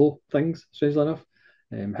swallow things, strangely enough,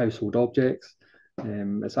 household objects.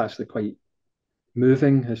 It's actually quite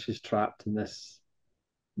moving as she's trapped in this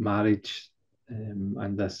marriage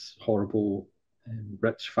and this horrible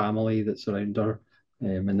rich family that's around her.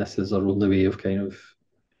 And this is her only way of kind of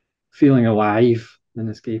feeling alive and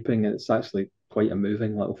escaping. It's actually quite a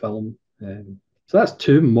moving little film. So that's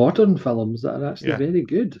two modern films that are actually Yeah. very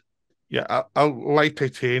good. Yeah, I liked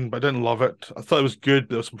Titan, but I didn't love it. I thought it was good.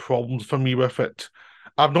 There were some problems for me with it.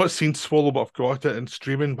 I've not seen Swallow, but I've got it in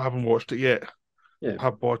streaming, but I haven't watched it yet. Yeah, I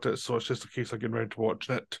have bought it, so it's just a case of getting around to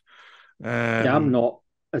watching it. yeah. I'm Um, not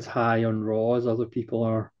as high on Raw as other people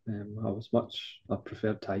are. I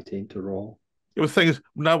preferred Titan to Raw. the thing is,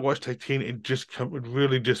 when I watched Titan, it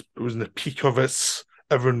was in the peak of its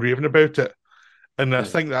everyone raving about it. And I Yeah.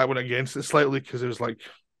 think that I went against it slightly because it was like,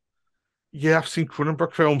 yeah, I've seen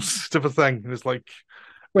Cronenberg films, type of thing. And it's like,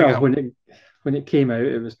 I Well, think, when it came out,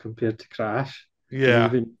 it was compared to Crash, and yeah,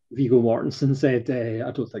 even Viggo Mortensen said,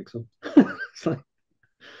 "I don't think so." It's like,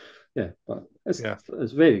 yeah, but yeah,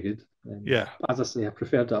 it's very good. yeah, As I say, I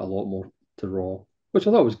preferred it a lot more to Raw, which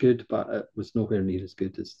I thought was good, but it was nowhere near as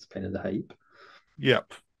good as kind of the hype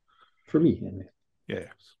yep, for me, anyway. yeah.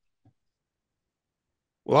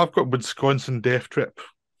 Well, I've got Wisconsin Death Trip,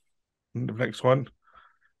 the next one,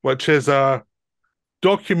 which is a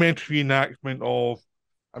documentary enactment of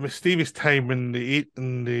a mysterious time in the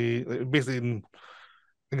basically in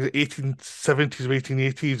I think the 1870s or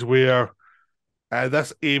 1880s where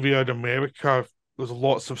this area in America there's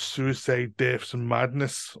lots of suicide, deaths, and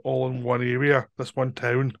madness all in one area, this one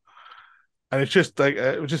town, and it's just like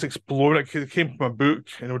it was just exploring. It came from a book,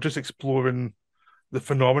 and we're just exploring the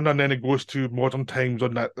phenomenon. And then it goes to modern times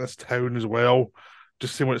on this town as well,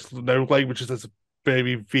 just seeing what it's now like, which is this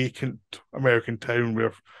very vacant American town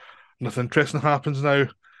where nothing interesting happens now.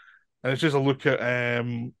 And it's just a look at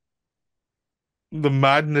the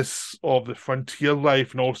madness of the frontier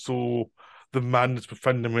life and also the madness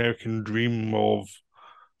within the American dream of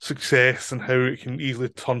success and how it can easily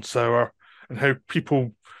turn sour and how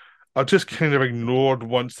people are just kind of ignored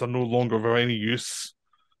once they're no longer of any use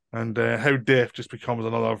and how death just becomes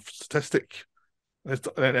another statistic. And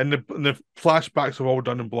the flashbacks are all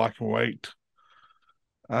done in black and white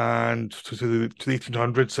and to the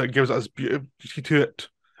 1800s, so it gives us beauty to it.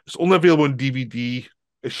 It's only available on DVD.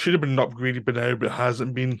 It should have been upgraded by now, but it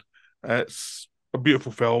hasn't been. It's a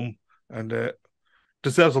beautiful film and it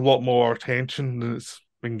deserves a lot more attention than it's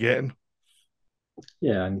been getting.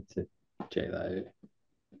 Yeah, I need to check that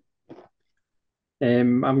out.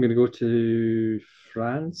 I'm going to go to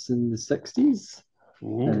France in the 60s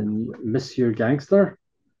Ooh, and Monsieur Gangster,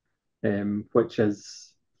 which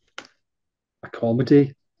is a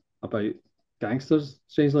comedy about gangsters,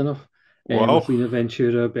 strangely enough, well, with Lena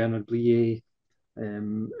Ventura, Bernard Blier.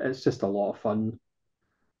 It's just a lot of fun.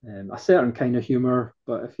 A certain kind of humor,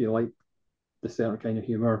 but if you like the certain kind of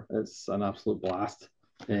humor, it's an absolute blast.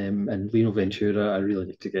 And Leno Ventura, I really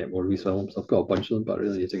need to get more of his films. I've got a bunch of them, but I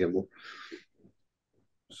really need to get more.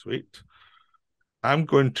 sweet. I'm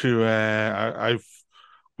going to. I've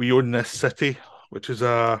We Own This City, which is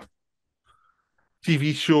a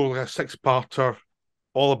TV show, like a six-parter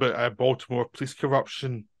all about Baltimore police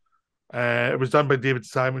corruption. It was done by David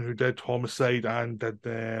Simon, who did Homicide and did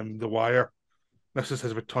The Wire. This is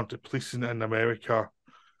his return to policing in America.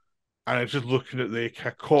 And it's just looking at the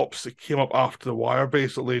cops that came up after The Wire,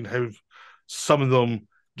 basically, and how some of them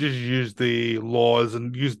just used the laws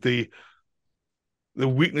and used the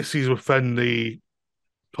weaknesses within the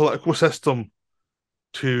political system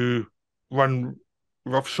to run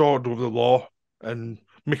roughshod over the law and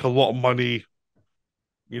make a lot of money,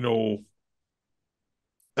 you know,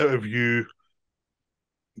 out of you,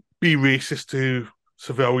 be racist to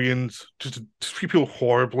civilians, just to treat people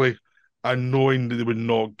horribly, and knowing that they would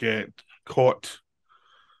not get caught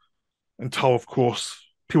until, of course,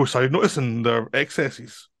 people started noticing their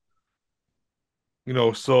excesses.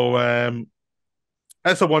 So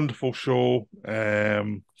it's a wonderful show.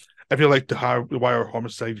 If you like the Wire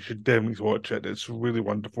Homicide, you should definitely watch it. It's really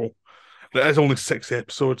wonderful. It is only 6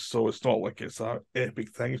 episodes, so it's not like it's an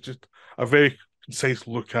epic thing. It's just a very concise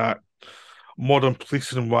look at modern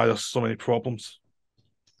policing and why there's so many problems.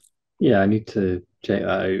 Yeah, I need to check that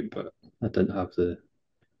out, but I didn't have the.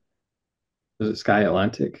 Was it Sky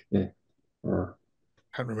Atlantic? Yeah, or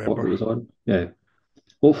Can't what it remember. was on? Yeah.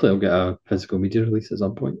 Hopefully, I'll get a physical media release at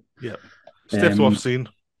some point. Yeah, it's definitely worth Um, seeing.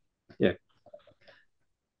 yeah.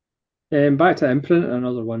 Back to Imprint,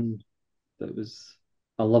 another one that was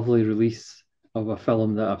a lovely release of a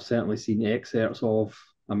film that I've certainly seen excerpts of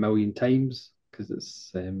a million times because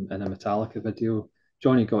it's in a Metallica video.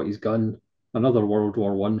 Johnny Got His Gun, another World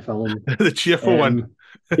War One film. The cheerful one.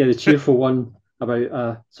 Yeah, the cheerful one about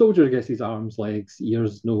a soldier gets his arms, legs,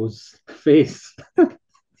 ears, nose, face,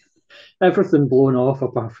 everything blown off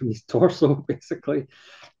apart from his torso, basically.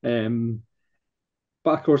 Um,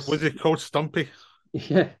 but of Was course, it called Stumpy?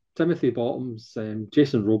 yeah, Timothy Bottoms,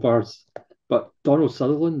 Jason Robards, but Donald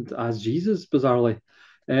Sutherland as Jesus, bizarrely.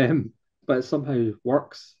 But it somehow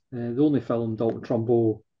works. The only film Dalton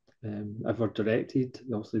Trumbo ever directed.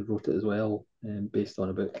 He obviously wrote it as well, based on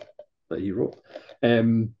a book that he wrote.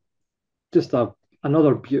 Just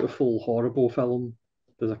another beautiful, horrible film.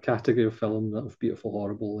 There's a category of film that of beautiful,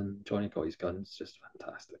 horrible, and Johnny Got His Gun is just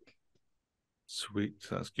fantastic. Sweet,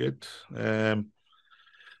 that's good.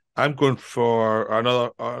 I'm going for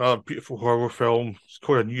another beautiful horror film. It's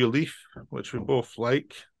called A New Leaf, which we both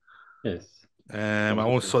like. Yes, I only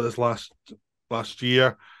wonderful. saw this last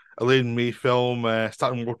year. Elaine May film,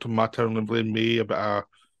 starting World to Matter and Elaine May about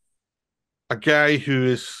a guy who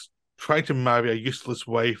is trying to marry a useless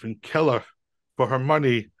wife and kill her for her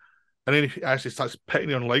money, and then he actually starts pitying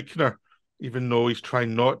her and liking her, even though he's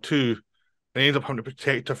trying not to. And he ends up having to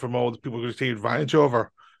protect her from all the people who are going to take advantage of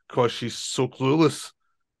her because she's so clueless.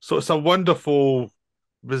 So it's a wonderful,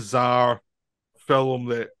 bizarre film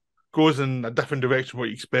that goes in a different direction from what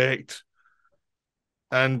you expect.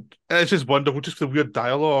 And it's just wonderful, just the weird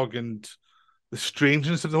dialogue and the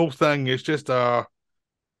strangeness of the whole thing. It's just a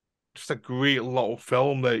great little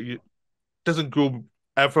film that doesn't go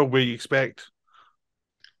ever where you expect.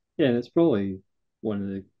 Yeah, and it's probably one of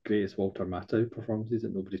the greatest Walter Matthau performances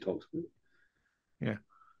that nobody talks about. Yeah,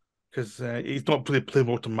 because he's not playing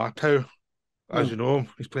Walter Matthau, as you No, know.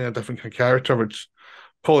 He's playing a different kind of character, which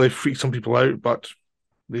probably freaks some people out, but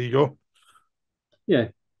there you go. yeah.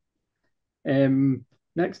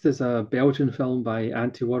 Next is a Belgian film by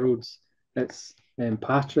Anti-Worlds. It's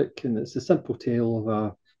Patrick, and it's a simple tale of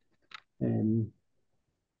a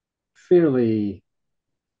fairly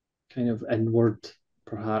kind of inward,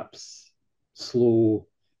 perhaps slow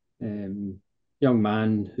um, young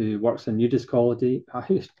man who works in nudist colony, a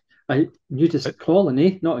Uh, nudist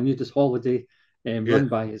colony, not a nudist holiday, Yeah. run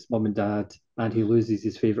by his mum and dad, and he loses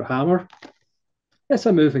his favourite hammer. It's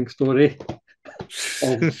a moving story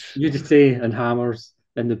of nudity and hammers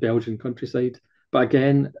in the Belgian countryside. But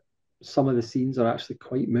again, some of the scenes are actually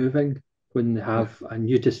quite moving when they Yeah. have a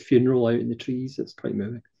nudist funeral out in the trees. It's quite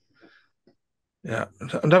moving. Yeah.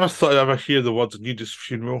 I never thought I'd ever hear the words nudist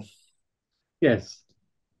funeral. Yes,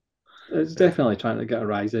 it's Yeah. definitely trying to get a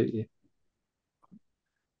rise out of you.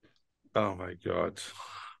 Oh my God.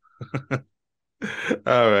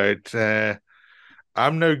 All right.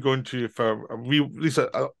 I'm now going to for a release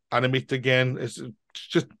animated again. It's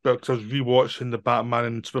just because I was rewatching the Batman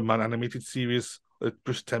and Superman animated series, the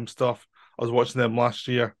Bruce Timm stuff. I was watching them last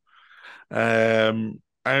year. And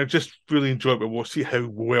I just really enjoyed it. We'll see how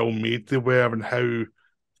well made they were and how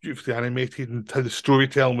beautifully animated and how the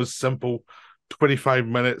storytelling was simple, 25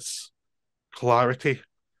 minutes, clarity,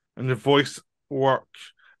 and the voice work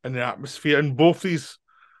and the atmosphere. And both these,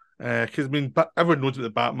 because I mean, everyone knows about the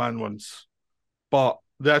Batman ones, but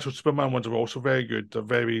the actual Superman ones are also very good. They're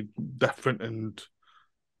very different, and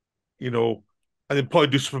you know, and they probably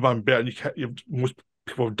do Superman better than most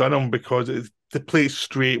people have done them because they play it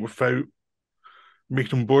straight without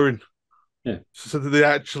making them boring. Yeah, So that they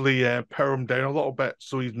actually power him down a little bit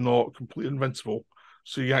so he's not completely invincible.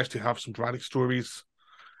 So you actually have some dramatic stories.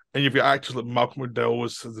 And you've got actors like Malcolm McDowell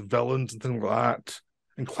as the villains and things like that,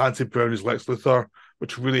 and Clancy Brown as Lex Luthor,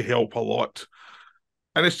 which really help a lot.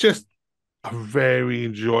 And it's just a very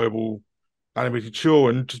enjoyable animated show,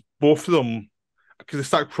 and just both of them, because they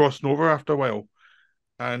start crossing over after a while,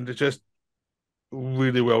 and it's just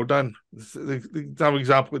really well done. The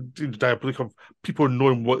example of Diabolic of people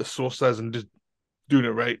knowing what the source is and just doing it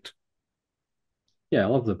right. yeah, I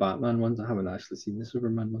love the Batman ones. I haven't actually seen the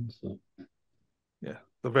Superman ones, so Yeah,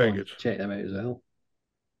 they're I'll very have good. to check them out as well.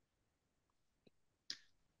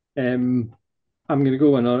 Um, I'm going to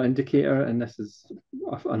go with another indicator, and this is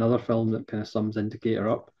another film that kind of sums Indicator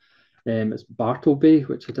up. It's Bartleby,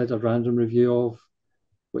 which I did a random review of,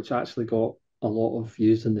 which actually got a lot of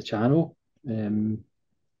views in the channel. Um,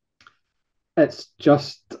 it's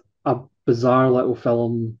just a bizarre little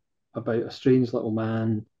film about a strange little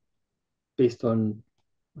man based on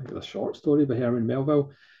like a short story by Herman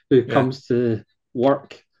Melville, who Yeah. comes to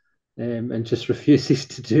work and just refuses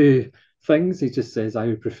to do things. He just says, "I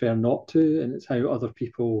would prefer not to," and it's how other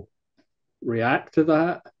people react to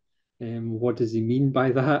that. What does he mean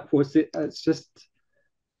by that? What's it? It's just,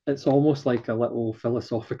 it's almost like a little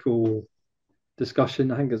philosophical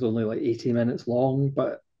discussion. I think it's only like 80 minutes long,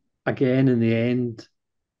 but again, in the end,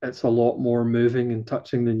 it's a lot more moving and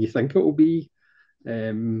touching than you think it will be.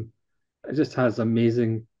 Um, it just has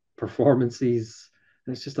amazing performances.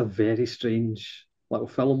 And it's just a very strange little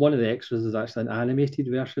film. One of the extras is actually an animated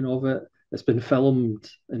version of it. It's been filmed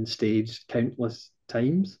and staged countless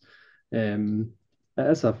times. It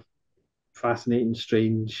is a fascinating,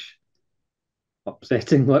 strange,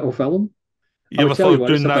 upsetting little film. I You would ever tell thought you of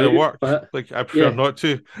what doing it's that at about, work? but Like, I prefer yeah, not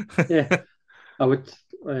to. yeah, I would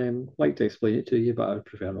like to explain it to you, but I would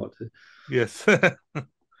prefer not to. Yes.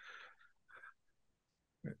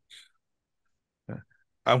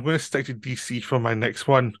 I'm going to stick to DC for my next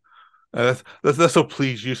one. This will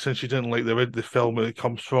please you since you didn't like the film that it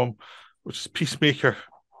comes from, which is Peacemaker,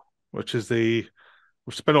 which is the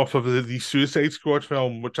spin off of the Suicide Squad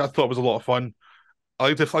film, which I thought was a lot of fun. I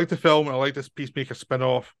like the film, and I like this Peacemaker spin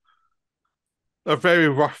off. They're very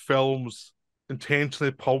rough films,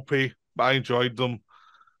 intentionally pulpy, but I enjoyed them.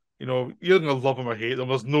 You know, you're gonna love them or hate them.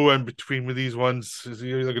 There's no in between with these ones.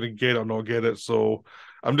 You're either gonna get it or not get it. So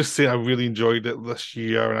I'm just saying I really enjoyed it this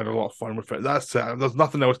year and I had a lot of fun with it. That's it. There's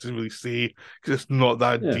nothing else to really say because it's not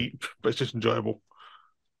that Yeah, deep, but it's just enjoyable.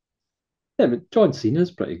 yeah, but John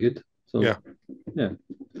Cena's pretty good. So Yeah. yeah,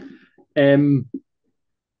 um,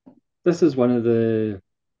 this is one of the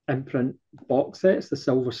imprint box sets, the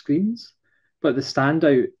silver screens, but the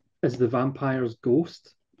standout is the Vampire's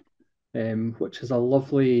Ghost, which is a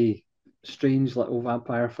lovely, strange little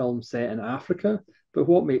vampire film set in Africa. But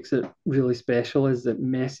what makes it really special is it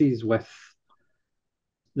messes with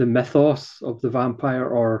the mythos of the vampire,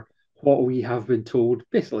 or what we have been told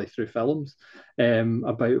basically through films,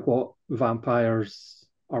 about what vampires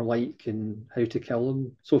are like and how to kill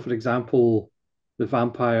them. So, for example, the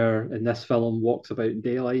vampire in this film walks about in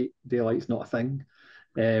daylight. Daylight's not a thing.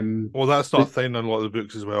 Well, that's not a But thing in a lot of the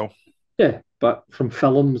books as well. yeah, but from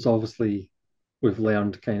films, obviously, we've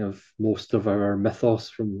learned kind of most of our mythos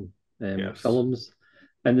from Yes. films,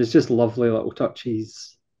 and there's just lovely little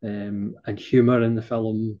touches and humor in the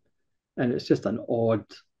film, and it's just an odd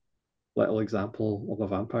little example of a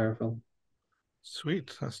vampire film.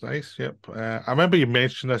 Sweet. That's nice. Yep. I remember you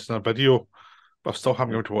mentioned this in a video, but I still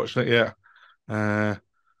haven't Yeah, got to watch it yet. Uh,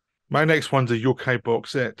 my next one's a yokai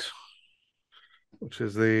box set, which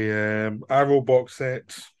is the Arrow box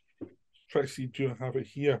set. Try to see, do I have it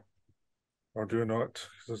here or do I not?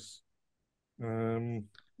 'Cause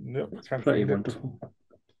nope, it's can't pretty find it. wonderful.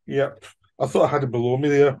 Yep. I thought I had it below me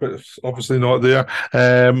there, but it's obviously not there.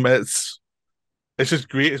 It's just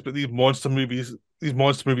great. It's but these monster movies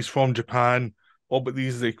from Japan, all but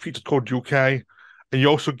these the creatures called yokai, and you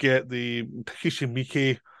also get the Takeshi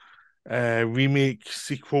Miike remake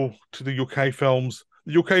sequel to the yokai films.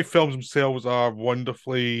 The yokai films themselves are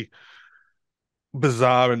wonderfully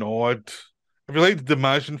bizarre and odd. If you like the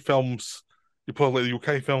Imagine films, you probably like the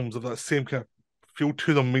yokai films of that same kind of feel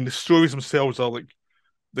to them. I mean, the stories themselves are like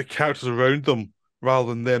the characters around them rather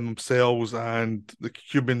than them themselves, and the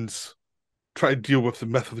humans try to deal with the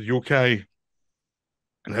myth of the yokai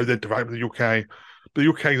and how they interact with the yokai. But the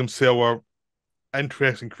yokai themselves are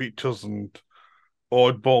interesting creatures and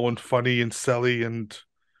oddball and funny and silly, and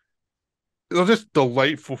they're just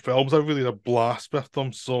delightful films. I really had a blast with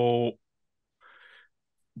them. So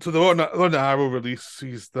they're on the Arrow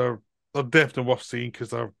releases. They're they're definitely worth seeing because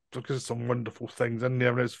there's some wonderful things in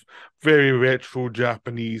there, and it's very retro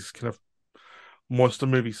Japanese kind of monster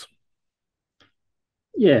movies.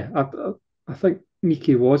 Yeah, I think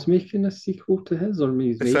Mickey was making a sequel to his, or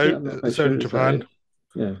he's It's made it. out. I'm not quite It's out sure. in Is that Japan. right?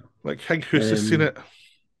 Yeah. Like Hank Hoos has seen Um, it.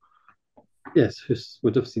 yes, who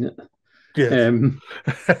would have seen it? Yes. Um,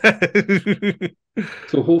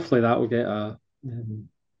 so hopefully that will get a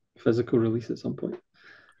physical release at some point.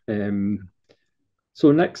 Um,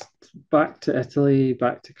 so next, back to Italy,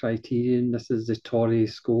 back to Criterion. This is the Torre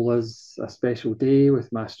Scola's A Special Day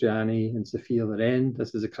with Mastriani and Sophia Loren.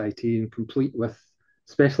 This is a Criterion complete with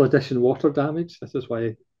special edition water damage. This is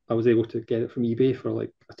why I was able to get it from eBay for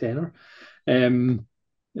like a tenner. Um,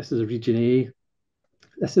 this is a Region A.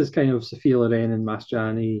 This is kind of Sophia Loren and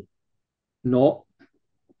Mastriani not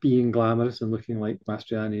being glamorous and looking like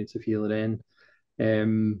Mastriani and Sophia Loren.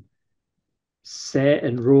 Um, Set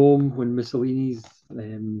in Rome when Mussolini's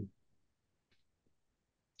in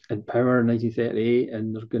power in 1938,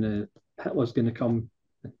 and Hitler's gonna come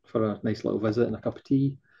for a nice little visit and a cup of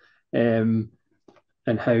tea, um,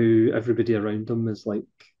 and how everybody around them is like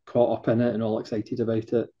caught up in it and all excited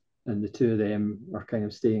about it, and the two of them are kind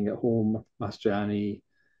of staying at home. Mastriani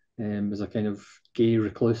is a kind of gay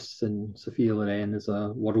recluse, and Sophia Loren is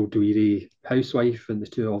a world weary housewife, and the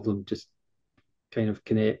two of them just kind of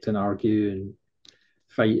connect and argue and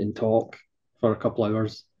fight and talk for a couple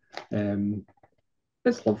hours. Um,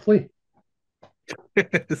 it's lovely.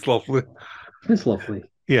 It's lovely. It's lovely.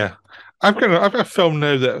 Yeah. I've got a film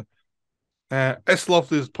now that it's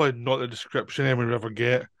lovely is probably not the description anyone would ever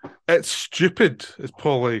get. It's stupid is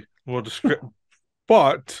probably more descriptive.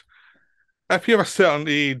 But if you have a certain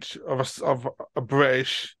age of a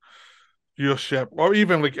British viewership, or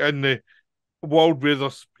even like in the world where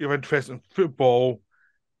you're interested in football,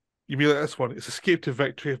 you be like this one. It's Escape to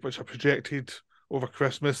Victory, which I projected over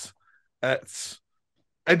Christmas. It's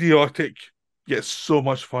idiotic, yet so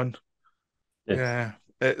much fun. Yes. Yeah,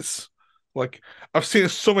 it's like I've seen it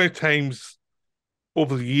so many times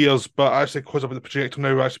over the years, but actually, because I'm at the projector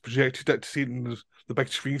now, I actually projected it to see it in the big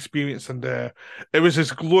screen experience, and it was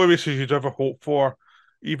as glorious as you'd ever hope for,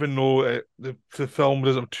 even though the film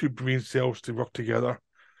doesn't have two brain cells to work together.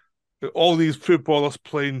 All these footballers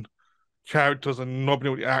playing characters and not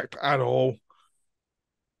being able to act at all.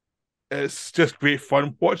 It's just great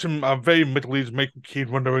fun. Watching a very middle-aged Michael Caine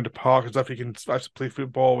run around the park as if he can actually play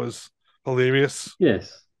football is hilarious.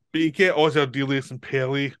 Yes. But you get Ozzy Ardelius and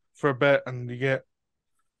Pelé for a bit, and you get,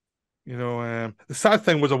 the sad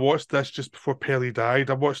thing was I watched this just before Pelé died.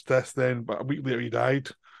 I watched this then, but a week later he died.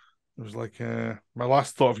 It was like my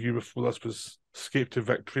last thought of you before this was Escape to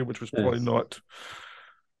Victory, which was probably Yes. not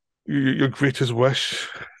your greatest wish.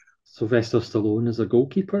 Sylvester Stallone is a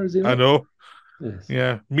goalkeeper, is he I not? know. Yes.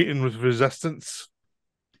 Yeah, meeting with resistance.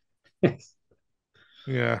 Yes.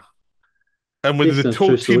 Yeah, and when Based the on a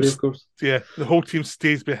whole true team, story, of course. the whole team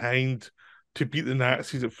stays behind to beat the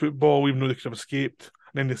Nazis at football, even though they could have escaped,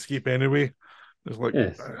 and then they escape anyway. It's like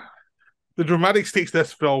Yes. the dramatic stakes of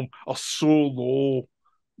this film are so low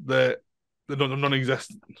that they're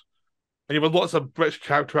non-existent. And you have lots of British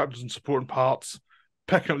character actors and supporting parts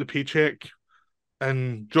picking up the paycheck,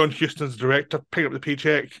 and John Huston's director picking up the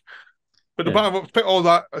paycheck. But no Yeah, matter what, all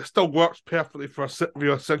that, it still works perfectly for a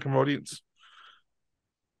second audience.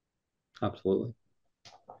 absolutely.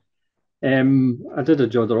 I did a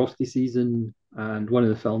Jodorowsky season, and one of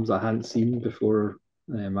the films I hadn't seen before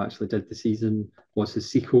I actually did the season was his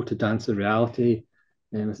sequel to Dance in Reality.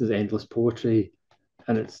 And this is Endless Poetry,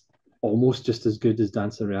 and it's almost just as good as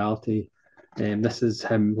Dance in Reality. This is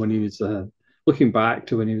him when he was looking back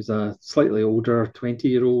to when he was a slightly older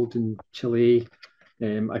 20-year-old in Chile.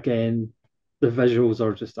 Again, the visuals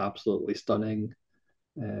are just absolutely stunning.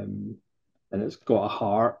 Um, and it's got a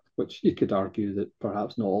heart, which you could argue that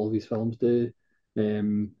perhaps not all of his films do.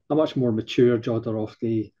 A much more mature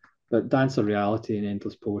Jodorowsky, but Dance of Reality and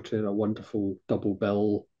Endless Poetry are a wonderful double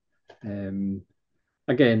bill. Um,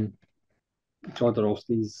 Again,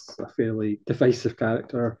 Jodorowsky's a fairly divisive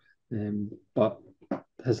character, but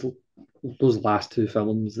his those last two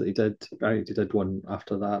films that he did, I think he did one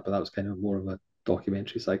after that, but that was kind of more of a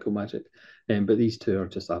documentary psycho magic. But these two are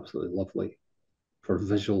just absolutely lovely for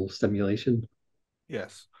visual stimulation.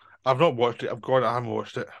 Yes, I've not watched it. I haven't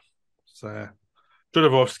watched it. So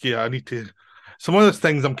Jodorowsky, I need to. Some of those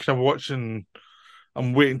things I'm kind of watching.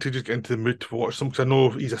 I'm waiting to just get into the mood to watch them because I know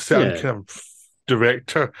he's a certain Yeah, kind of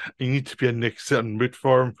director. You need to be in a certain mood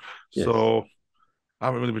for him. yes. So I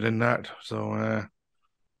haven't really been in that. So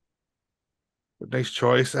Nice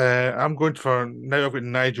choice. I'm going for now. I've got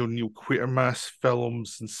Nigel Neil Quatermass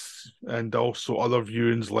films and also other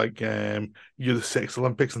viewings like Year the Sex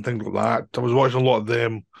Olympics and things like that. I was watching a lot of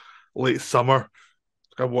them late summer.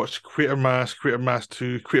 I watched Quatermass, Quatermass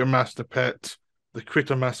 2, Quatermass the Pit, the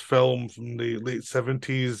Quatermass film from the late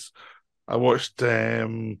 70s. I watched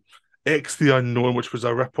X the Unknown, which was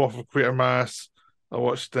a rip-off of Quatermass. I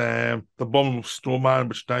watched The Abominable Snowman,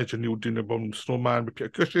 which Nigel Neil doing The Abominable Snowman with Peter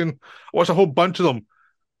Cushing. I watched a whole bunch of them.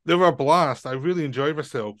 They were a blast. I really enjoyed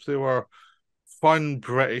myself. They were fun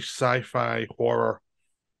British sci-fi horror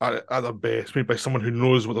at their best, made by someone who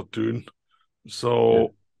knows what they're doing. Yeah,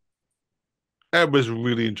 So it was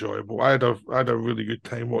really enjoyable. I had a really good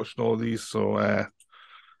time watching all of these. So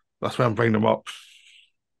that's why I'm bringing them up.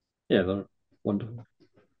 yeah, they're wonderful.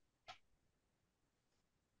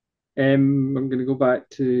 I'm going to go back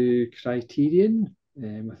to Criterion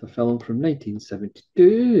with a film from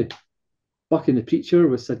 1972. Buck and the Preacher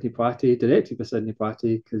with Sidney Poitier, directed by Sidney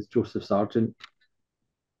Poitier because Joseph Sargent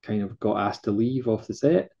kind of got asked to leave off the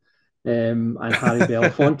set. And Harry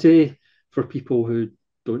Belafonte, for people who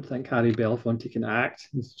don't think Harry Belafonte can act,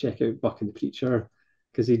 check out Buck and the Preacher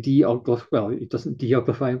because he doesn't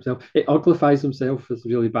de-uglify himself. He uglifies himself with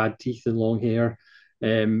really bad teeth and long hair.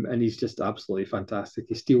 And he's just absolutely fantastic.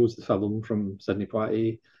 He steals the film from Sidney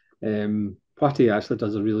Poitier. Poitier actually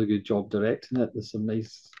does a really good job directing it. There's some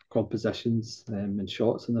nice compositions and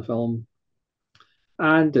shots in the film.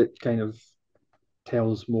 And it kind of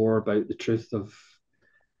tells more about the truth of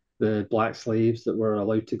the black slaves that were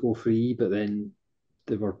allowed to go free, but then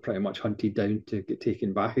they were pretty much hunted down to get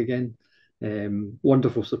taken back again.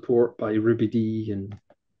 Wonderful support by Ruby Dee and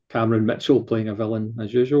Cameron Mitchell playing a villain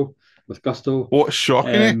as usual with gusto. What's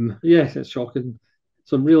shocking, eh? Yes, it's shocking.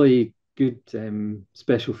 Some really good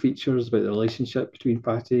special features about the relationship between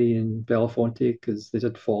Patty and Belafonte because they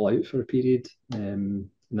did fall out for a period. And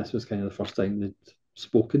this was kind of the first time they'd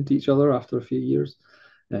spoken to each other after a few years.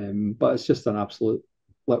 But it's just an absolute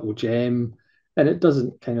little gem. And it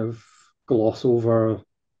doesn't kind of gloss over,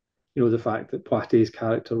 the fact that Poitier's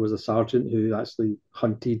character was a sergeant who actually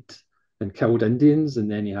hunted and killed Indians, and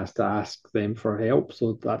then he has to ask them for help.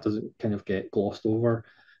 So that doesn't kind of get glossed over.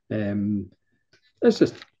 Um, it's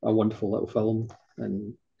just a wonderful little film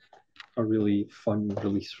and a really fun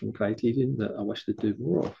release from Criterion that I wish they'd do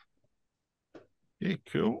more of. Yeah,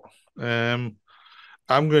 cool.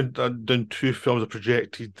 I'm going to down two films I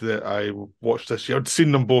projected that I watched this year. I'd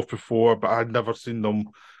seen them both before, but I had never seen them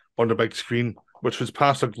on the big screen, which was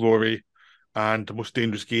Past Our Glory and The Most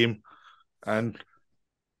Dangerous Game. And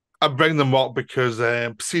I bring them up because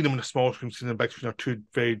seeing them on the small screen, seeing them on the big screen are two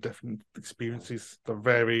very different experiences.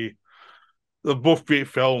 They're both great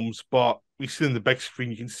films, but we see in the big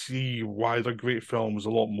screen, you can see why they're great films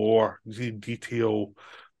a lot more. You see the detail,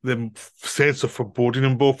 the sense of foreboding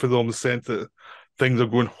in both of them, the sense that things are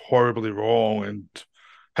going horribly wrong, and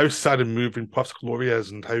how sad and moving Puff's Glory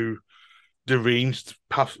is, and how deranged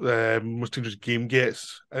Most Dangerous Game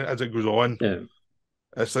gets as it goes on. Yeah,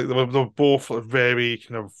 It's like they were both very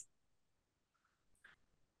kind of.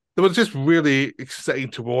 They were just really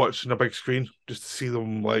exciting to watch on a big screen, just to see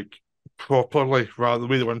them like properly, rather the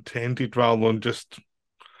way they were intended, rather than just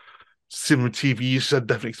seeing them on TV. It's a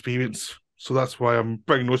different experience. So that's why I'm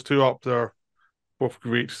bringing those two up. They're both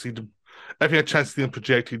great to see them. If you had a chance to see them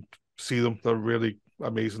projected, see them. They're really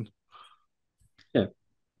amazing. yeah.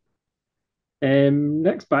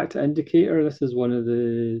 Next, back to Indicator. This is one of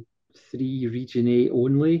the three Region 8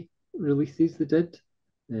 only releases they did,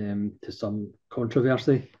 to some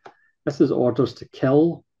controversy. This is Orders to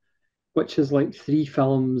Kill, which is like three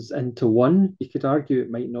films into one. You could argue it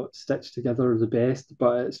might not stitch together the best,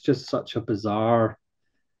 but it's just such a bizarre,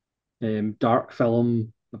 dark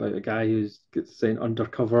film about a guy who gets sent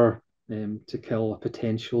undercover to kill a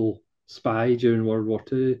potential spy during World War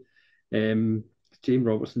II. James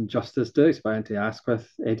Robertson Justice, directed by Anthony Asquith,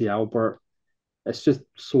 Eddie Albert. It's just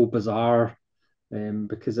so bizarre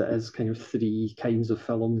because it is kind of three kinds of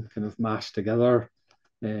film kind of mashed together.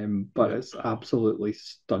 But Yep. it's absolutely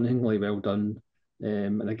stunningly well done.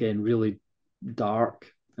 And again, really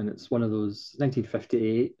dark. And it's one of those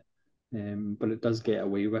 1958, but it does get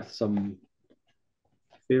away with some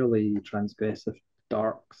fairly transgressive,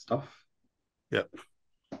 dark stuff. Yep.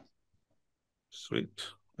 Sweet.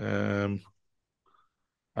 Um,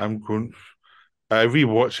 I'm going.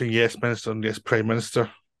 Rewatching Yes Minister and Yes Prime Minister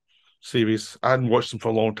series. I hadn't watched them for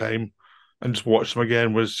a long time, and just watching them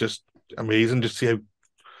again was just amazing. Just see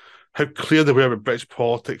how clear they were about British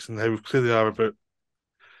politics and how clear they are about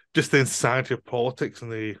just the insanity of politics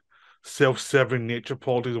and the self-serving nature of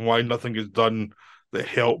politics and why nothing is done that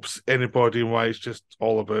helps anybody and why it's just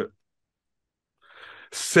all about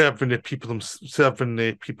serving the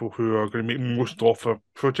people who are going to make most of a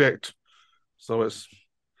project. So it's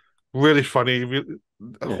really funny. It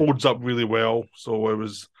Yeah, holds up really well. So it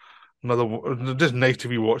was just nice to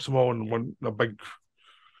rewatch them all in one a big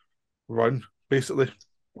run, basically.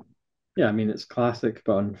 yeah. I mean, it's classic,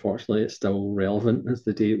 but unfortunately, it's still relevant as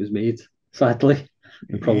the day it was made. Sadly,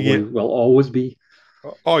 and Yeah. probably will always be.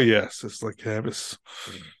 Oh yes, it's like it's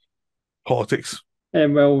politics.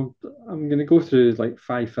 Well, I'm going to go through like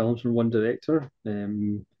five films from one director,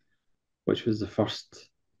 which was the first.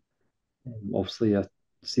 Obviously, I've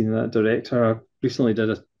seen that director. I recently did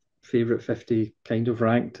a favorite 50 kind of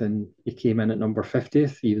ranked, and he came in at number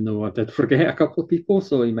 50th, even though I did forget a couple of people,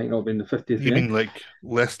 so he might not be in the 50th You again. mean like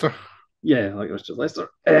Lester? Yeah, like Richard Lester.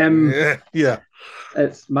 Yeah, yeah,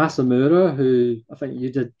 It's Masamura, who I think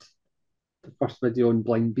you did the first video on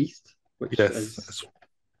Blind Beast, which yes, is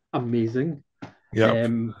amazing.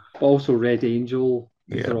 yep, But also Red Angel.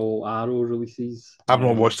 These are yeah. all Arrow releases. I've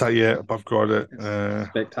not watched that yet, but I've got it. It's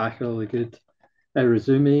spectacularly good.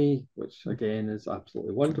 Irezumi, which again is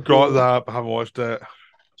absolutely Got wonderful. that, but haven't watched it.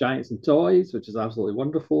 Giants and Toys, which is absolutely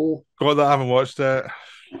wonderful. Got that, haven't watched it.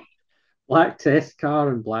 Black Test Car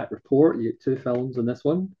and Black Report. You get two films in this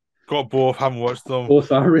one. Got both, haven't watched them.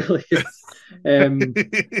 Both are really good. Um,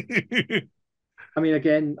 I mean,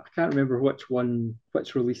 again, I can't remember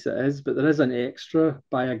which release it is, but there is an extra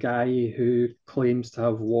by a guy who claims to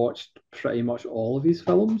have watched pretty much all of his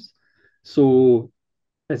films. So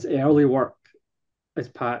his early work is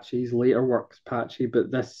patchy, his later work is patchy,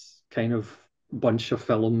 but this kind of bunch of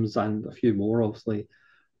films and a few more, obviously,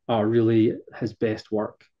 are really his best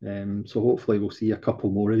work. So hopefully we'll see a couple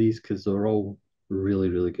more of these because they're all really,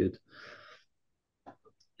 really good.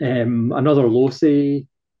 Another Losi,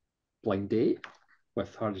 Blind Date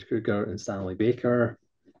with Hardy Kruger and Stanley Baker.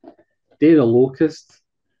 Day of the Locust,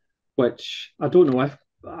 which I don't know if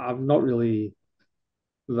I'm not really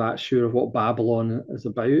that sure of what Babylon is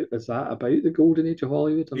about. Is that about the golden age of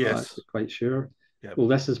Hollywood? I'm not Yes. actually quite sure. Yep. Well,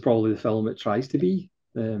 this is probably the film it tries to be,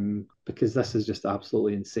 because this is just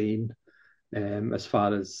absolutely insane. As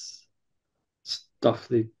far as stuff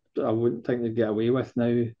they, I wouldn't think they'd get away with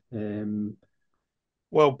now.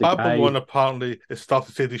 Well, The Babylon guy, apparently is starting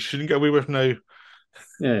to say they shouldn't get away with now.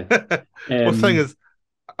 yeah, Well, the thing um, is,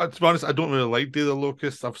 to be honest, I don't really like Day of the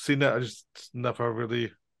Locust. I've seen it, I just never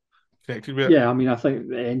really connected with it. yeah. I mean, I think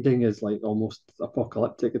the ending is like almost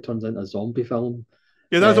apocalyptic. It turns into a zombie film.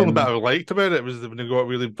 Yeah, that's the only bit Um, I liked about it was when they got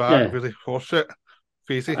really bad, yeah, really horseshit,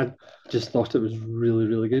 crazy. I just thought it was really,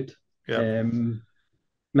 really good. Yep, Um,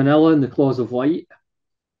 Manila and the Claws of Light,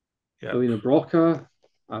 yep, Helena Broca,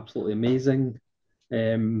 absolutely amazing.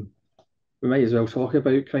 Um, we might as well talk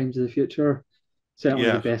about Crimes of the Future.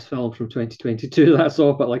 Certainly the yeah, best film from 2022 that I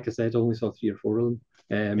saw, but like I said, only saw three or four of them.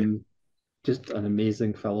 yeah, Just an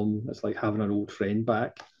amazing film. It's like having an old friend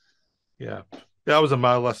back. yeah. Yeah, that was on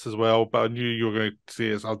my list as well, but I knew you were going to say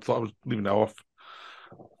it, so I thought I was leaving it off.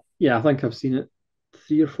 Yeah, I think I've seen it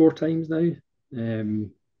three or four times now.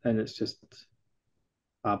 And it's just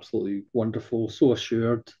absolutely wonderful, so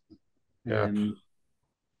assured. Yeah, Um,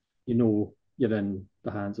 you know you're in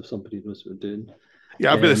the hands of somebody who knows what they're doing.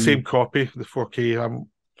 yeah, I've got the same Um, copy, the 4K.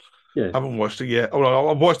 yeah, I haven't watched it yet. Oh, no,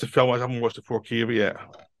 I've watched the film. I haven't watched the 4K of it yet.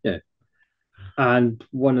 yeah. And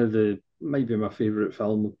one of the might be my favourite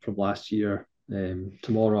film from last year.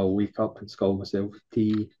 Tomorrow I'll wake up and scald myself with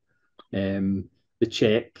tea. The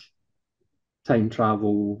Czech time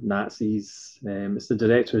travel Nazis. It's the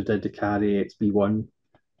director who did the Carrie XB1.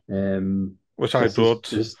 Which I This is adored.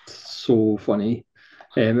 just so funny.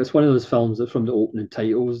 It's one of those films that from the opening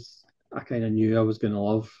titles I kind of knew I was going to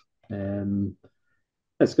love. Um,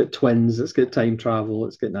 it's got twins, it's got time travel,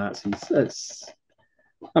 it's got Nazis.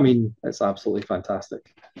 I mean, it's absolutely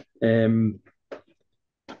fantastic. Um,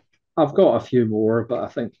 I've got a few more, but I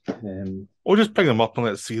think We'll just pick them up and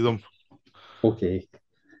let's see them. okay.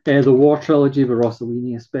 The War trilogy with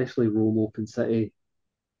Rossellini, especially Rome Open City,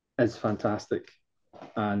 is fantastic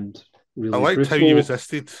and I really liked how you truthful.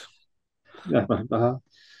 resisted.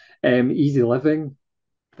 Easy Living,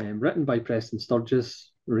 written by Preston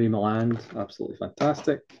Sturges, Ray Milland, absolutely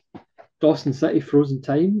fantastic. Dawson City, Frozen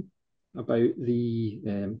Time, about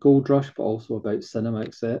the gold rush, but also about cinema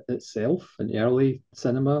itself and early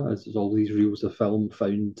cinema, as there's all these reels of film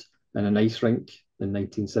found in an ice rink in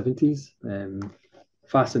 1970s.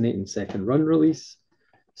 Fascinating second run release.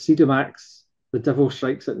 Max, The Devil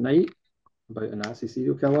Strikes at Night, about a Nazi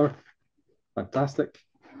serial killer. Fantastic.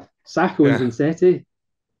 Sacco and Yeah. Vanzetti,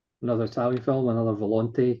 another Italian film, another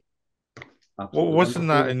Volante. Well, Absolutely wasn't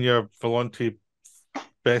that wonderful. in your Volante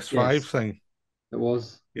best five Yes, thing? it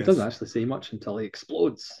was. He doesn't Yes. actually say much until he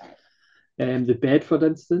explodes. The Bedford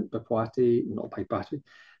Incident by Poitier, not by Poitier,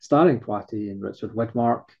 starring Poitier and Richard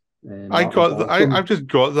Widmark, I Martin got I've Balsam. just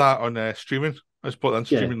got that on streaming. I just bought that on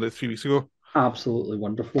Yeah, streaming like 3 weeks ago. absolutely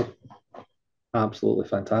wonderful, absolutely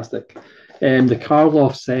fantastic. The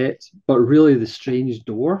Karloff set, but really the Strange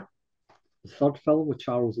Door, the third film with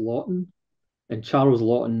Charles Lawton, and Charles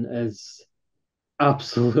Lawton is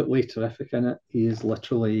absolutely terrific in it. He is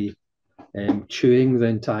literally chewing the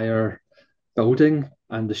entire building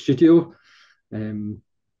and the studio, um,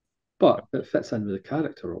 but it fits in with the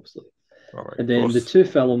character, obviously. All right, And of then the course. two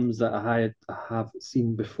films that I have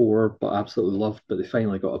seen before but absolutely loved, but they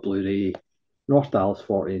finally got a Blu-ray, North Dallas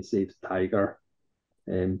 40 and Saves the Tiger.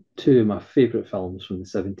 Two of my favourite films from the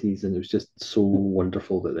 70s, and it was just so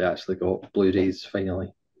wonderful that they actually got Blu-rays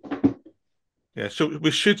finally. Yeah, so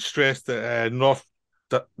we should stress that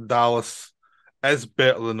Dallas is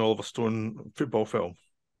better than Oliver Stone football film.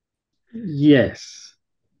 Yes,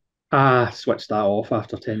 I switched that off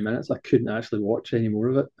after 10 minutes. I couldn't actually watch any more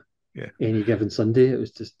of it. Yeah, Any given Sunday, it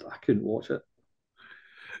was just, I couldn't watch it.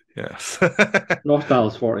 yes. North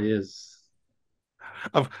Dallas 40 is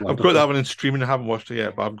I've got that wonderful. one in streaming. I haven't watched it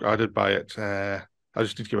yet, but I did buy it. I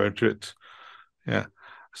just need to get around to it. Yeah.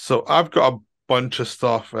 So I've got a bunch of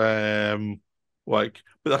stuff, but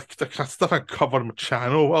the kind of stuff I cover on my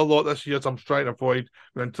channel a lot this year, so I'm trying to avoid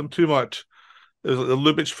going into them too much. There's like the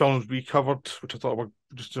Lubitsch films we covered, which I thought were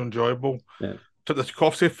just enjoyable. Yeah, So the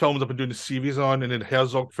Tarkovsky films I've been doing the series on, and then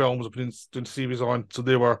Herzog films I've been doing series on, so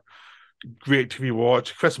they were great to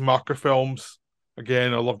rewatch. Chris Marker films,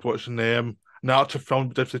 again, I loved watching them. Narrative films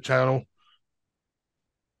we did for the channel,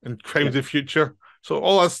 and Crimes yeah, of the Future. So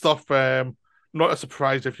all that stuff, not a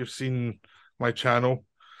surprise if you've seen my channel.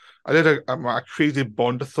 I did a crazy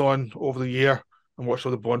Bondathon over the year and watched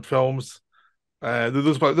all the Bond films.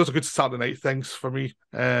 Those are good Saturday night things for me.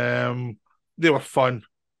 They were fun.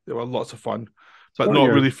 They were lots of fun, so but what are not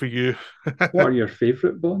your really for you. what are your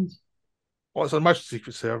favourite Bonds? Well, it's a Master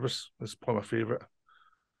Secret Service. It's probably my favourite,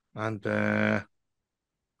 and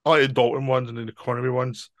I like the Dalton ones and the Connery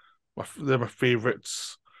ones. They're my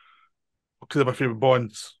favourites because they're my favourite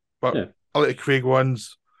Bonds. But Yeah, I like the Craig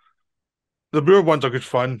ones. The Moore ones are good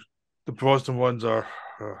fun. The Brosnan ones are.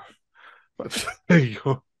 But there you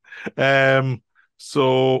go. Um,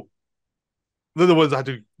 so they're the ones I had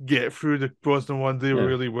to get through the Brosnan ones. They yeah,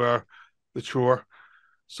 really were the chore.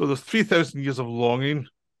 So there's 3,000 Years of Longing,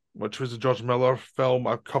 which was a George Miller film.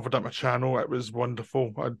 I covered at my channel. It was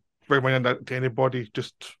wonderful. I'd recommend that to anybody.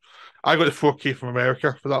 I got the 4K from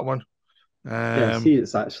America for that one. yeah. I see Um,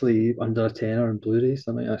 it's actually under a tenner on Blu-ray,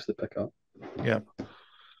 so I might actually pick up. yeah,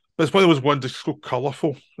 but it's one of those ones that's so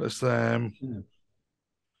colourful. Yeah,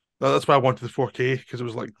 That's why I wanted the 4K because it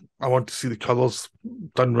was like I wanted to see the colours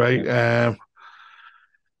done yeah, right.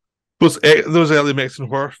 Those early Mexican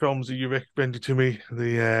horror films that you recommended to me,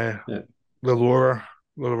 yeah, the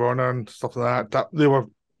Lorona and stuff like that, they were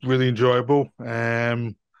really enjoyable.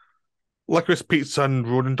 Licorice Pizza and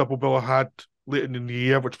Ronin double bill I had late in the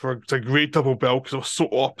year, which were it's a great double bill because it was so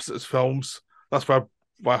opposite as films. That's why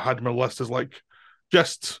I had on my list is like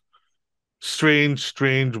just strange,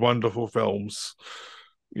 wonderful films.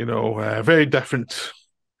 Very different.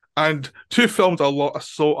 And two films I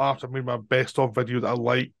saw after I made my best of video that I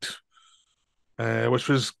liked, which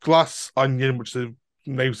was Glass Onion, which is a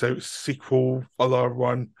Knives Out sequel, other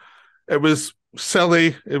one. It was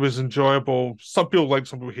silly, it was enjoyable. Some people liked,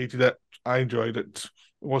 some people hated it. I enjoyed it. It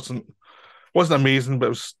wasn't amazing, but it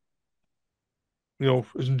was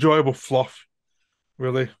enjoyable fluff,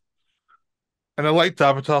 really. And I liked the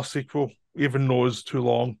Avatar sequel, even though it was too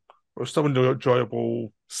long. It was still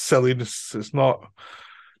enjoyable silliness. It's not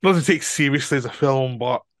to take seriously as a film,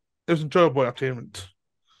 but it was enjoyable entertainment.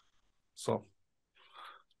 So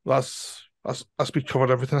that's we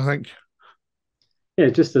covered everything, I think. yeah.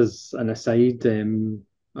 Just as an aside,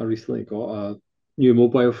 I recently got a new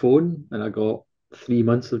mobile phone, and I got 3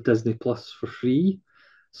 months of Disney Plus for free.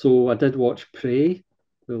 So I did watch Prey,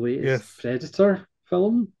 the latest Yes. Predator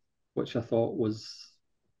film, which I thought was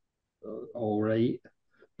all right,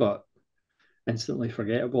 but instantly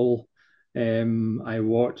forgettable. I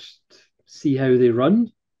watched See How They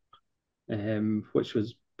Run, which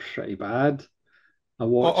was pretty bad. I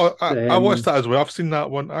I, watched, I watched that as well. I've seen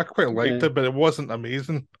that one. I quite liked yeah, it, but it wasn't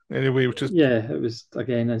amazing anyway, which is yeah, it was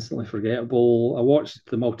again instantly forgettable. I watched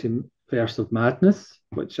the Multiverse of Madness,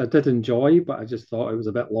 which I did enjoy, but I just thought it was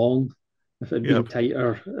a bit long. If it had yeah. been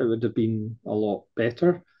tighter, it would have been a lot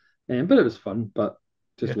better. But it was fun, but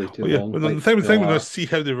Yeah. just way too Oh yeah. long, Well, the like thing when I blah. see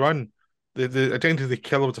how they run, the identity of the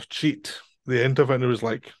killer was a cheat. The end of it, and it was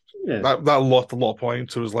like Yeah, that lost a lot of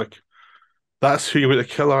points. It was like that's who you were the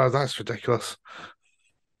killer. That's ridiculous.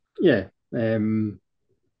 yeah.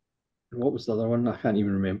 What was the other one? I can't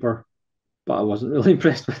even remember, but I wasn't really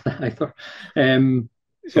impressed with that either. Um,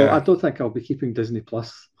 so I Yeah. don't think I'll be keeping Disney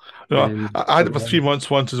Plus No, I had for it for three long. months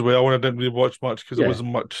once as well, and I didn't really watch much because there Yeah,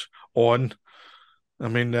 wasn't much on. I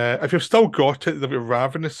mean, if you've still got it, they've got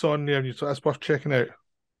Ravenous on there, and that's worth checking out.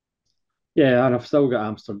 yeah, and I've still got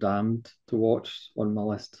Amsterdam to watch on my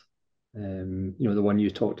list. The one you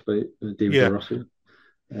talked about, David O. Yeah, Russell,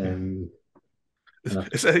 yeah. um, and a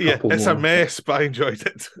Yeah, couple it's a more. But mess, but I enjoyed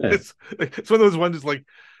it. yeah, It's one of those ones. Like,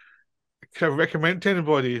 can I recommend to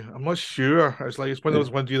anybody? I'm not sure. It's one of yeah,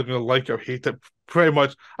 those ones you're either going to like or hate it. Pretty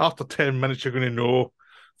much after 10 minutes, you're going to know.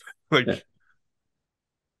 yeah. Like,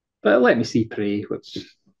 But let me see Prey, which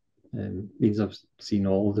means I've seen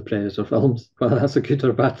all of the Predator films. Whether that's a good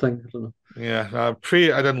or bad thing, I don't know. yeah,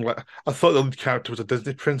 Prey. I didn't like. I thought the lead character was a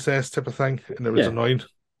Disney princess type of thing, and it was Yeah, annoying.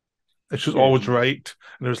 And she was yeah, always right,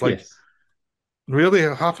 and it was like, yes, really,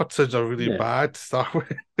 half her decisions are really yeah. bad to start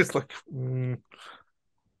with. It's like,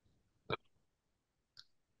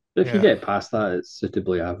 But if you yeah, get past that, it's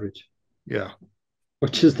suitably average, yeah,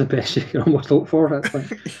 which is the best you can almost hope for, I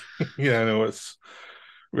think. yeah. No, it's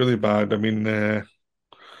really bad. I mean,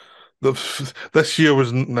 this year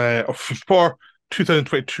was for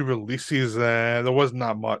 2022 releases. There wasn't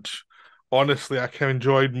that much. Honestly, I kind of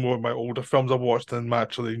enjoyed more of my older films I watched than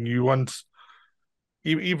actually new ones.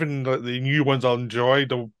 Even like, the new ones I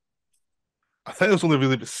enjoyed. I think there's only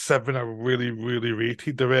really seven I really, really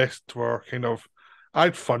rated. The rest were kind of, I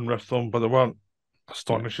had fun with them, but they weren't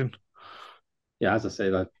Yeah, astonishing. yeah. As I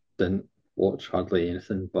said, I didn't watch hardly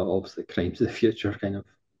anything, but obviously, Crimes of the Future kind of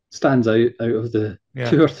stands out of the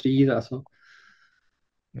Yeah, two or three that I saw.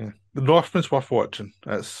 yeah. The Northman's worth watching.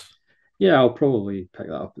 It's Yeah, I'll probably pick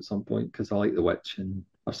that up at some point because I like The Witch and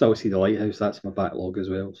I still see The Lighthouse. That's my backlog as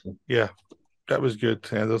well. So yeah, that was good.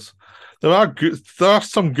 Yeah, there are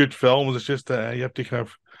some good films. It's just you have to kind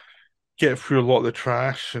of get through a lot of the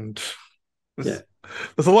trash, and yeah, there's,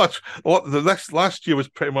 there's a lot. The next last year was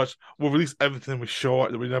pretty much we'll release everything we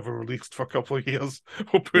shot that we never released for a couple of years.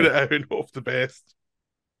 We'll put yeah, it out and hope for the best.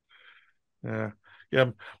 Yeah,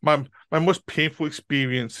 yeah. My most painful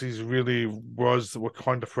experiences really was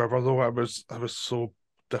Wakanda Forever. Though I was so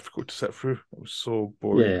difficult to sit through. It was so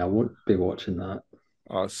boring. yeah. I won't be watching that.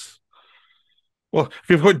 Us. Well, if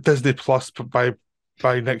you've got Disney Plus by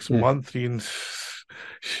next Yeah, month, you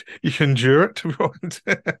can endure it. To be honest.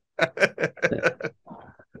 yeah.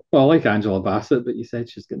 Well, I like Angela Bassett, but you said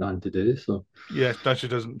she's got nothing to do. So Yeah, no, she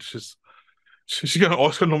doesn't. She got an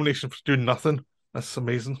Oscar nomination for doing nothing. That's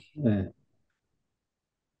amazing. yeah.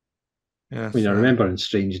 I mean, Yes, I remember in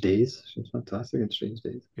Strange Days, she was fantastic in Strange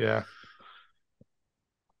Days. yeah.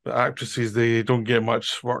 But actresses, they don't get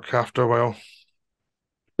much work after a while.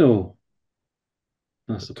 No,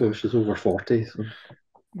 I But suppose she's over 40. So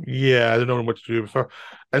yeah, I don't know what to do with her.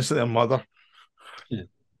 Instantly a mother. yeah,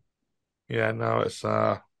 Yeah, no,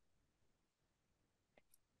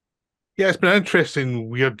 yeah, it's been an interesting,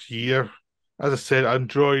 weird year. As I said, I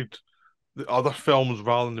enjoyed the other films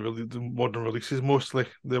rather than the modern releases mostly.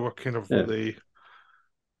 They were kind of yeah, the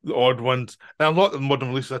odd ones. And a lot of the modern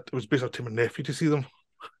releases, it was basically taking my nephew to see them.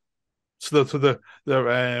 So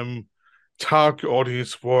their target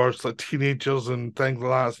audience was like teenagers and things like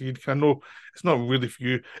that. So you kind of know it's not really for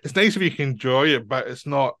you. It's nice if you can enjoy it, but it's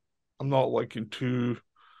not. I'm not like in too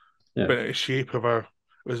yeah, bit of shape of a.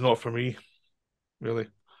 It's not for me really.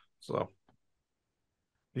 So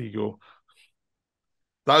there you go.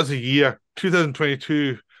 That was a year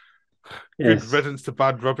 2022. Good yes, riddance to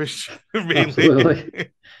bad rubbish, mainly. absolutely.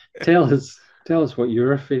 Tell us what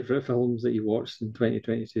your favourite films that you watched in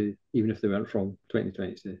 2022, even if they weren't from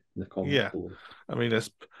 2022, in the comments Yeah, below. I mean it's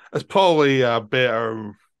probably a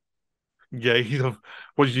better. Yeah,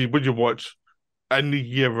 what you watch in the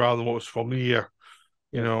year rather than what was from the year.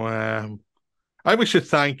 You Yeah, know, I think we should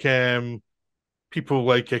thank people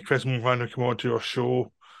like Chris Moran who come on to our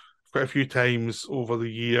show quite a few times over the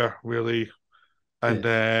year, really, and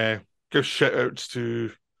yes, give shout outs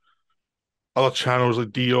to other channels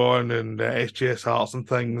like Dion and SGS Arts and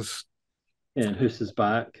things. yeah. And Who's is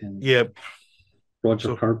back, and Yep. Roger So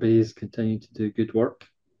Kirby is continuing to do good work.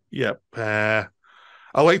 yep.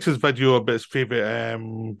 I liked his video about his favorite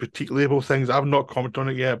boutique label things. I've not commented on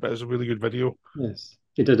it yet, but it's a really good video. Yes,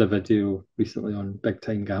 he did a video recently on Big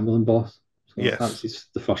Time Gambling Boss. So Yes. that's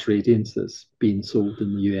the first Radiance that's being sold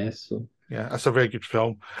in the US. So Yeah, that's a very good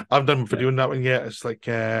film. I haven't done a yeah, video on that one yet. It's like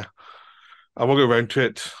I will get around to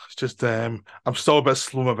it. It's just I'm still a bit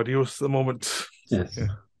slow on my videos at the moment. So, yes, yeah.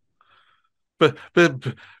 But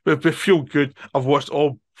feel good. I've watched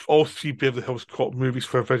all three Beverly Hills Cop movies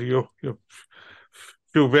for a video.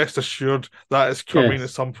 feel rest assured that is coming at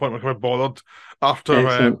Yes, some point. I'm quite bothered after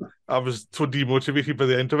excellent. I was so demotivated by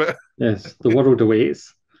the end of it. Yes, the world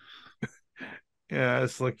awaits. Yeah,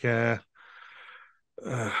 it's like uh,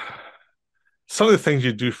 some of the things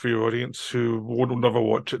you do for your audience who won't never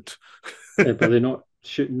watch it. But they're not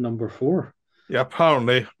shooting number four. Yeah,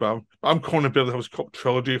 apparently, but I'm calling it Beverly Hills Cop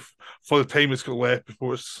trilogy for the time it's got left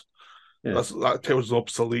before Yes, that title's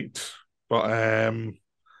obsolete. But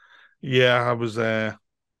yeah, I was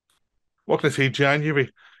what can I say?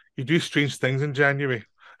 January, you do strange things in January,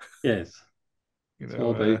 yes. you It's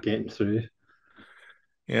all know. about getting through.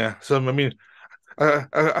 Yeah, so I mean,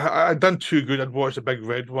 I'd done too good. I'd watched a big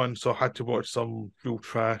red one, so I had to watch some real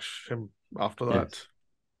trash after that. Yes,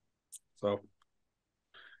 So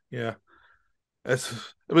yeah, it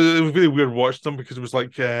was really weird watching them because it was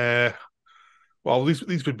like, well,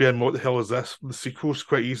 these would be in what the hell is this? The sequels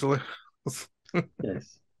quite easily.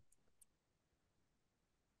 yes.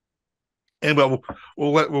 Anyway,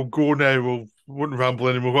 we'll go now. We won't ramble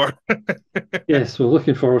anymore. Yes, we're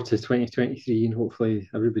looking forward to 2023 and hopefully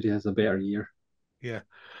everybody has a better year. Yeah,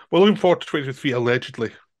 we're looking forward to 2023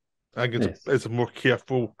 allegedly. I think Yes, it's a more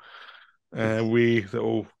careful yes, way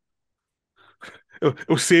that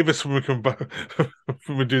it'll save us when we come back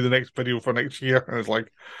when we do the next video for next year. And it's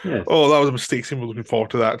like, yes. oh, that was a mistake. So we're looking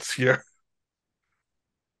forward to that this year.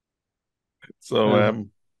 So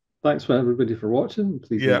Um, Thanks for everybody for watching.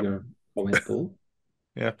 Please leave yeah, your comments below,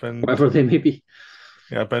 yeah, and whatever they may be.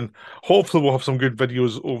 yeah, and hopefully we'll have some good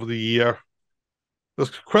videos over the year. There's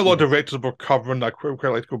quite a lot of Yes, directors we're covering that I quite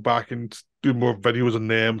like to go back and do more videos on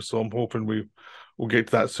them. So I'm hoping we'll get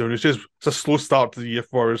to that soon. It's a slow start to the year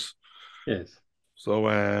for us. yes, So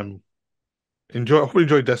enjoy. I hope you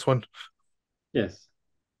enjoyed this one. yes.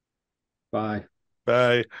 Bye.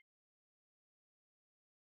 Bye.